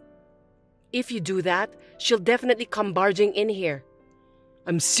mother. If you do that, she'll definitely come barging in here.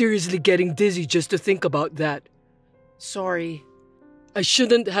 I'm seriously getting dizzy just to think about that. Sorry. I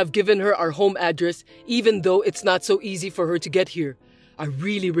shouldn't have given her our home address, even though it's not so easy for her to get here. I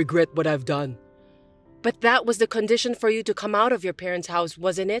really regret what I've done. But that was the condition for you to come out of your parents' house,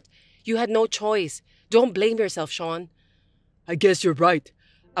 wasn't it? You had no choice. Don't blame yourself, Sean. I guess you're right.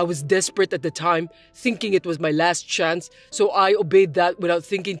 I was desperate at the time, thinking it was my last chance, so I obeyed that without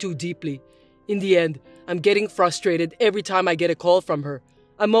thinking too deeply. In the end, I'm getting frustrated every time I get a call from her.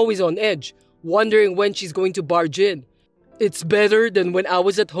 I'm always on edge, wondering when she's going to barge in. It's better than when I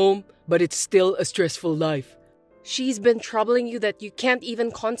was at home, but it's still a stressful life. She's been troubling you that you can't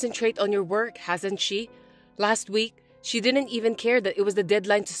even concentrate on your work, hasn't she? Last week, she didn't even care that it was the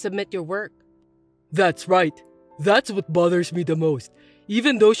deadline to submit your work. That's right. That's what bothers me the most.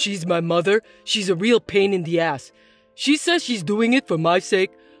 Even though she's my mother, she's a real pain in the ass. She says she's doing it for my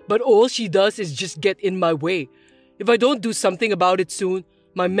sake, but all she does is just get in my way. If I don't do something about it soon,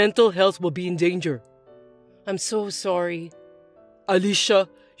 my mental health will be in danger. I'm so sorry. Alicia,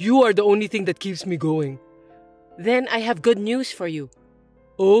 you are the only thing that keeps me going. Then I have good news for you.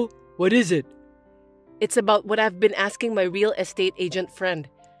 Oh, what is it? It's about what I've been asking my real estate agent friend.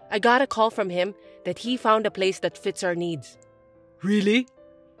 I got a call from him that he found a place that fits our needs. Really?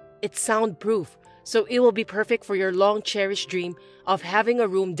 It's soundproof, so it will be perfect for your long-cherished dream of having a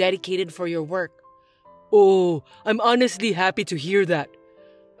room dedicated for your work. Oh, I'm honestly happy to hear that.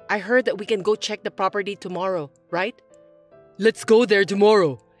 I heard that we can go check the property tomorrow, right? Let's go there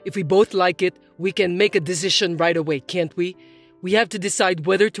tomorrow. If we both like it, we can make a decision right away, can't we? We have to decide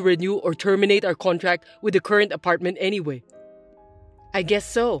whether to renew or terminate our contract with the current apartment anyway. I guess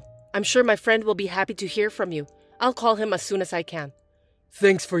so. I'm sure my friend will be happy to hear from you. I'll call him as soon as I can.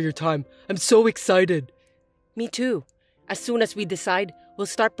 Thanks for your time. I'm so excited. Me too. As soon as we decide, we'll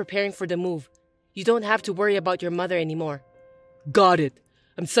start preparing for the move. You don't have to worry about your mother anymore. Got it.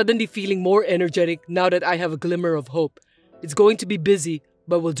 I'm suddenly feeling more energetic now that I have a glimmer of hope. It's going to be busy,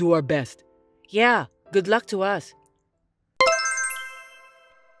 but we'll do our best. Yeah, good luck to us.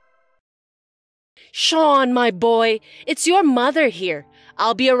 Sean, my boy, it's your mother here.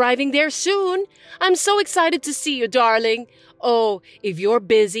 I'll be arriving there soon. I'm so excited to see you, darling. Oh, if you're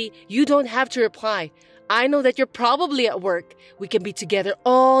busy, you don't have to reply. I know that you're probably at work. We can be together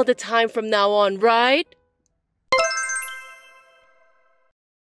all the time from now on, right?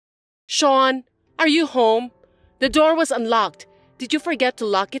 Sean, are you home? The door was unlocked. Did you forget to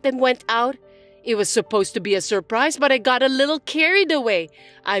lock it and went out? It was supposed to be a surprise, but I got a little carried away.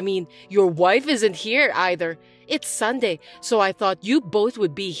 I mean, your wife isn't here either. It's Sunday, so I thought you both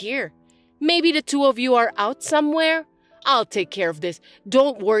would be here. Maybe the two of you are out somewhere? I'll take care of this.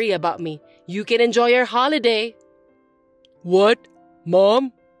 Don't worry about me. You can enjoy your holiday. What?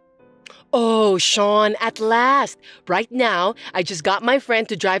 Mom? Oh, Sean, at last. Right now, I just got my friend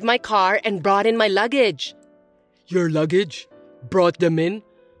to drive my car and brought in my luggage. Your luggage? Brought them in?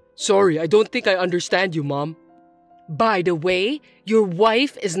 Sorry, I don't think I understand you, Mom. By the way, your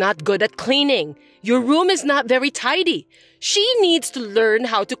wife is not good at cleaning. Your room is not very tidy. She needs to learn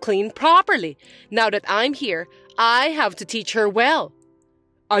how to clean properly. Now that I'm here, I have to teach her well.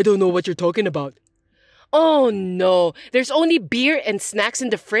 I don't know what you're talking about. Oh no, there's only beer and snacks in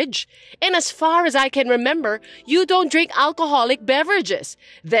the fridge. And as far as I can remember, you don't drink alcoholic beverages.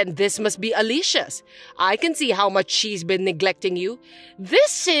 Then this must be Alicia's. I can see how much she's been neglecting you.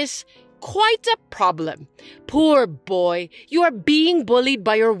 This is quite a problem. Poor boy, you are being bullied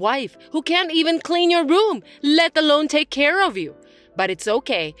by your wife, who can't even clean your room, let alone take care of you. But it's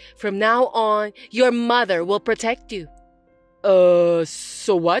okay. From now on, your mother will protect you.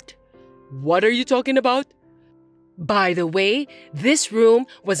 So what? What are you talking about? By the way, this room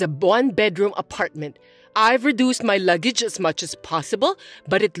was a one-bedroom apartment. I've reduced my luggage as much as possible,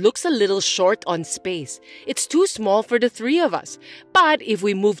 but it looks a little short on space. It's too small for the three of us. But if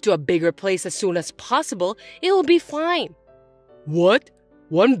we move to a bigger place as soon as possible, it will be fine. What?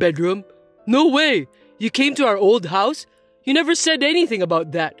 One bedroom? No way! You came to our old house? You never said anything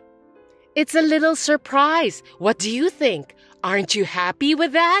about that. It's a little surprise. What do you think? Aren't you happy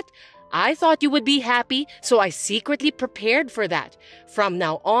with that? I thought you would be happy, so I secretly prepared for that. From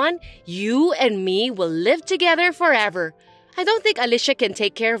now on, you and me will live together forever. I don't think Alicia can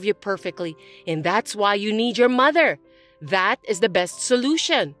take care of you perfectly, and that's why you need your mother. That is the best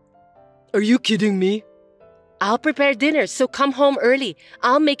solution. Are you kidding me? I'll prepare dinner, so come home early.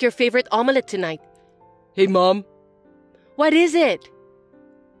 I'll make your favorite omelette tonight. Hey, Mom. What is it?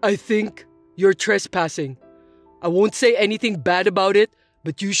 I think you're trespassing. I won't say anything bad about it,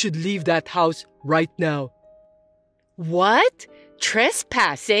 but you should leave that house right now. What?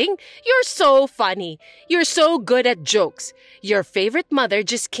 Trespassing? You're so funny. You're so good at jokes. Your favorite mother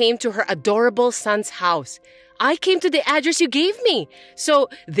just came to her adorable son's house. I came to the address you gave me, so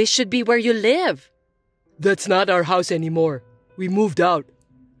this should be where you live. That's not our house anymore. We moved out.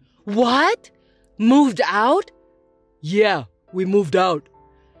 What? Moved out? Yeah, we moved out.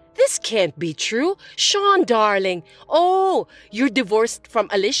 This can't be true. Sean, darling. Oh, you're divorced from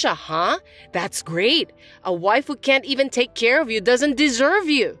Alicia, huh? That's great. A wife who can't even take care of you doesn't deserve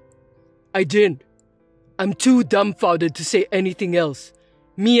you. I didn't. I'm too dumbfounded to say anything else.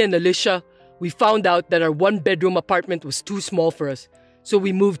 Me and Alicia, we found out that our one-bedroom apartment was too small for us, so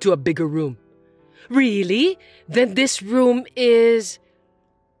we moved to a bigger room. Really? Then this room is...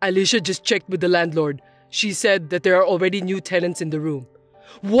 Alicia just checked with the landlord. She said that there are already new tenants in the room.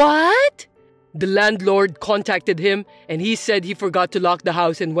 What? The landlord contacted him and he said he forgot to lock the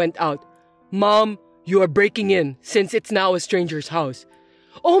house and went out. Mom, you are breaking in since it's now a stranger's house.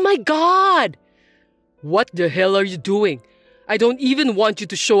 Oh my God! What the hell are you doing? I don't even want you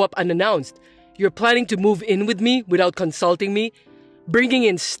to show up unannounced. You're planning to move in with me without consulting me? Bringing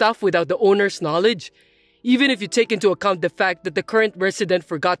in stuff without the owner's knowledge? Even if you take into account the fact that the current resident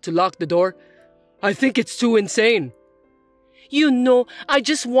forgot to lock the door? I think it's too insane. You know, I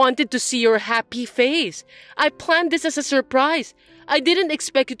just wanted to see your happy face. I planned this as a surprise. I didn't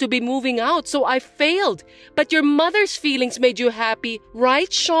expect you to be moving out, so I failed. But your mother's feelings made you happy,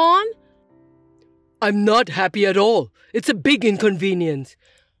 right, Sean? I'm not happy at all. It's a big inconvenience.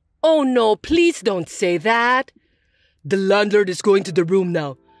 Oh no, please don't say that. The landlord is going to the room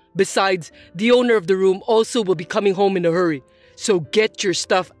now. Besides, the owner of the room also will be coming home in a hurry. So get your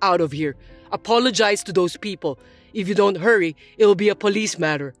stuff out of here. Apologize to those people. If you don't hurry, it'll be a police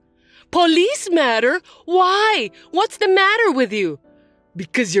matter. Police matter? Why? What's the matter with you?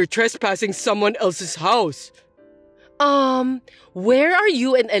 Because you're trespassing someone else's house. Where are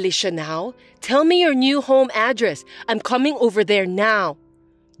you and Alicia now? Tell me your new home address. I'm coming over there now.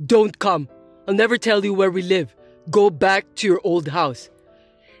 Don't come. I'll never tell you where we live. Go back to your old house.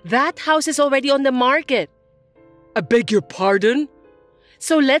 That house is already on the market. I beg your pardon?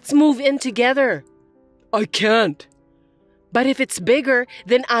 So let's move in together. I can't. But if it's bigger,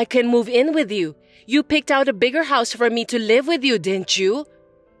 then I can move in with you. You picked out a bigger house for me to live with you, didn't you?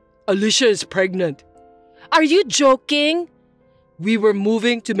 Alicia is pregnant. Are you joking? We were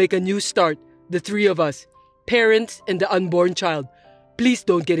moving to make a new start, the three of us, parents and the unborn child. Please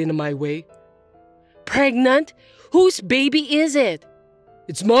don't get in my way. Pregnant? Whose baby is it?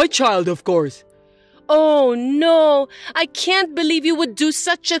 It's my child, of course. Oh no, I can't believe you would do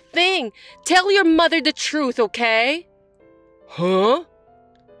such a thing. Tell your mother the truth, okay? Huh?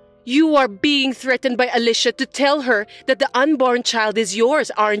 You are being threatened by Alicia to tell her that the unborn child is yours,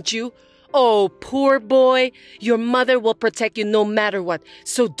 aren't you? Oh, poor boy. Your mother will protect you no matter what,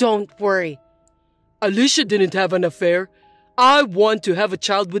 so don't worry. Alicia didn't have an affair. I want to have a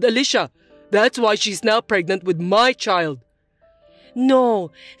child with Alicia. That's why she's now pregnant with my child.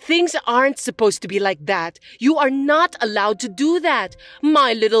 No, things aren't supposed to be like that. You are not allowed to do that.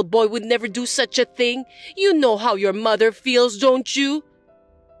 My little boy would never do such a thing. You know how your mother feels, don't you?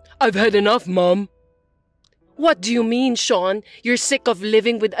 I've had enough, Mom. What do you mean, Sean? You're sick of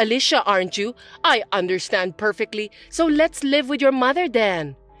living with Alicia, aren't you? I understand perfectly. So let's live with your mother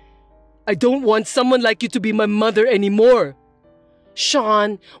then. I don't want someone like you to be my mother anymore.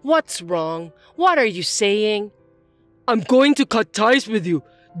 Sean, what's wrong? What are you saying? I'm going to cut ties with you.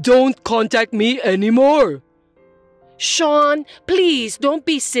 Don't contact me anymore. Sean, please don't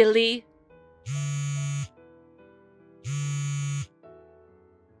be silly.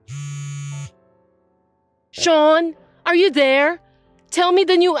 Sean, are you there? Tell me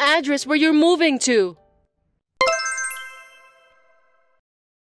the new address where you're moving to.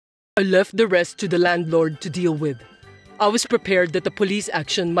 I left the rest to the landlord to deal with. I was prepared that the police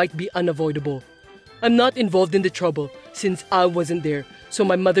action might be unavoidable. I'm not involved in the trouble since I wasn't there, so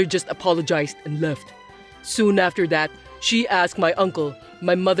my mother just apologized and left. Soon after that, she asked my uncle,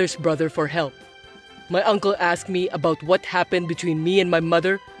 my mother's brother, for help. My uncle asked me about what happened between me and my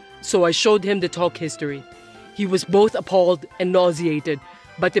mother, so I showed him the talk history. He was both appalled and nauseated,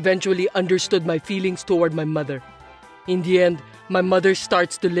 but eventually understood my feelings toward my mother. In the end, my mother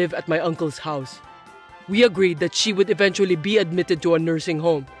starts to live at my uncle's house. We agreed that she would eventually be admitted to a nursing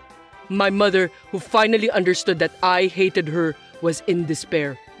home. My mother, who finally understood that I hated her, was in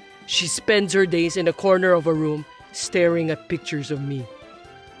despair. She spends her days in a corner of a room, staring at pictures of me.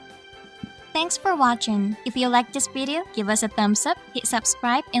 Thanks for watching. If you like this video, give us a thumbs up, hit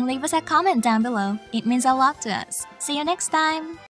subscribe, and leave us a comment down below. It means a lot to us. See you next time!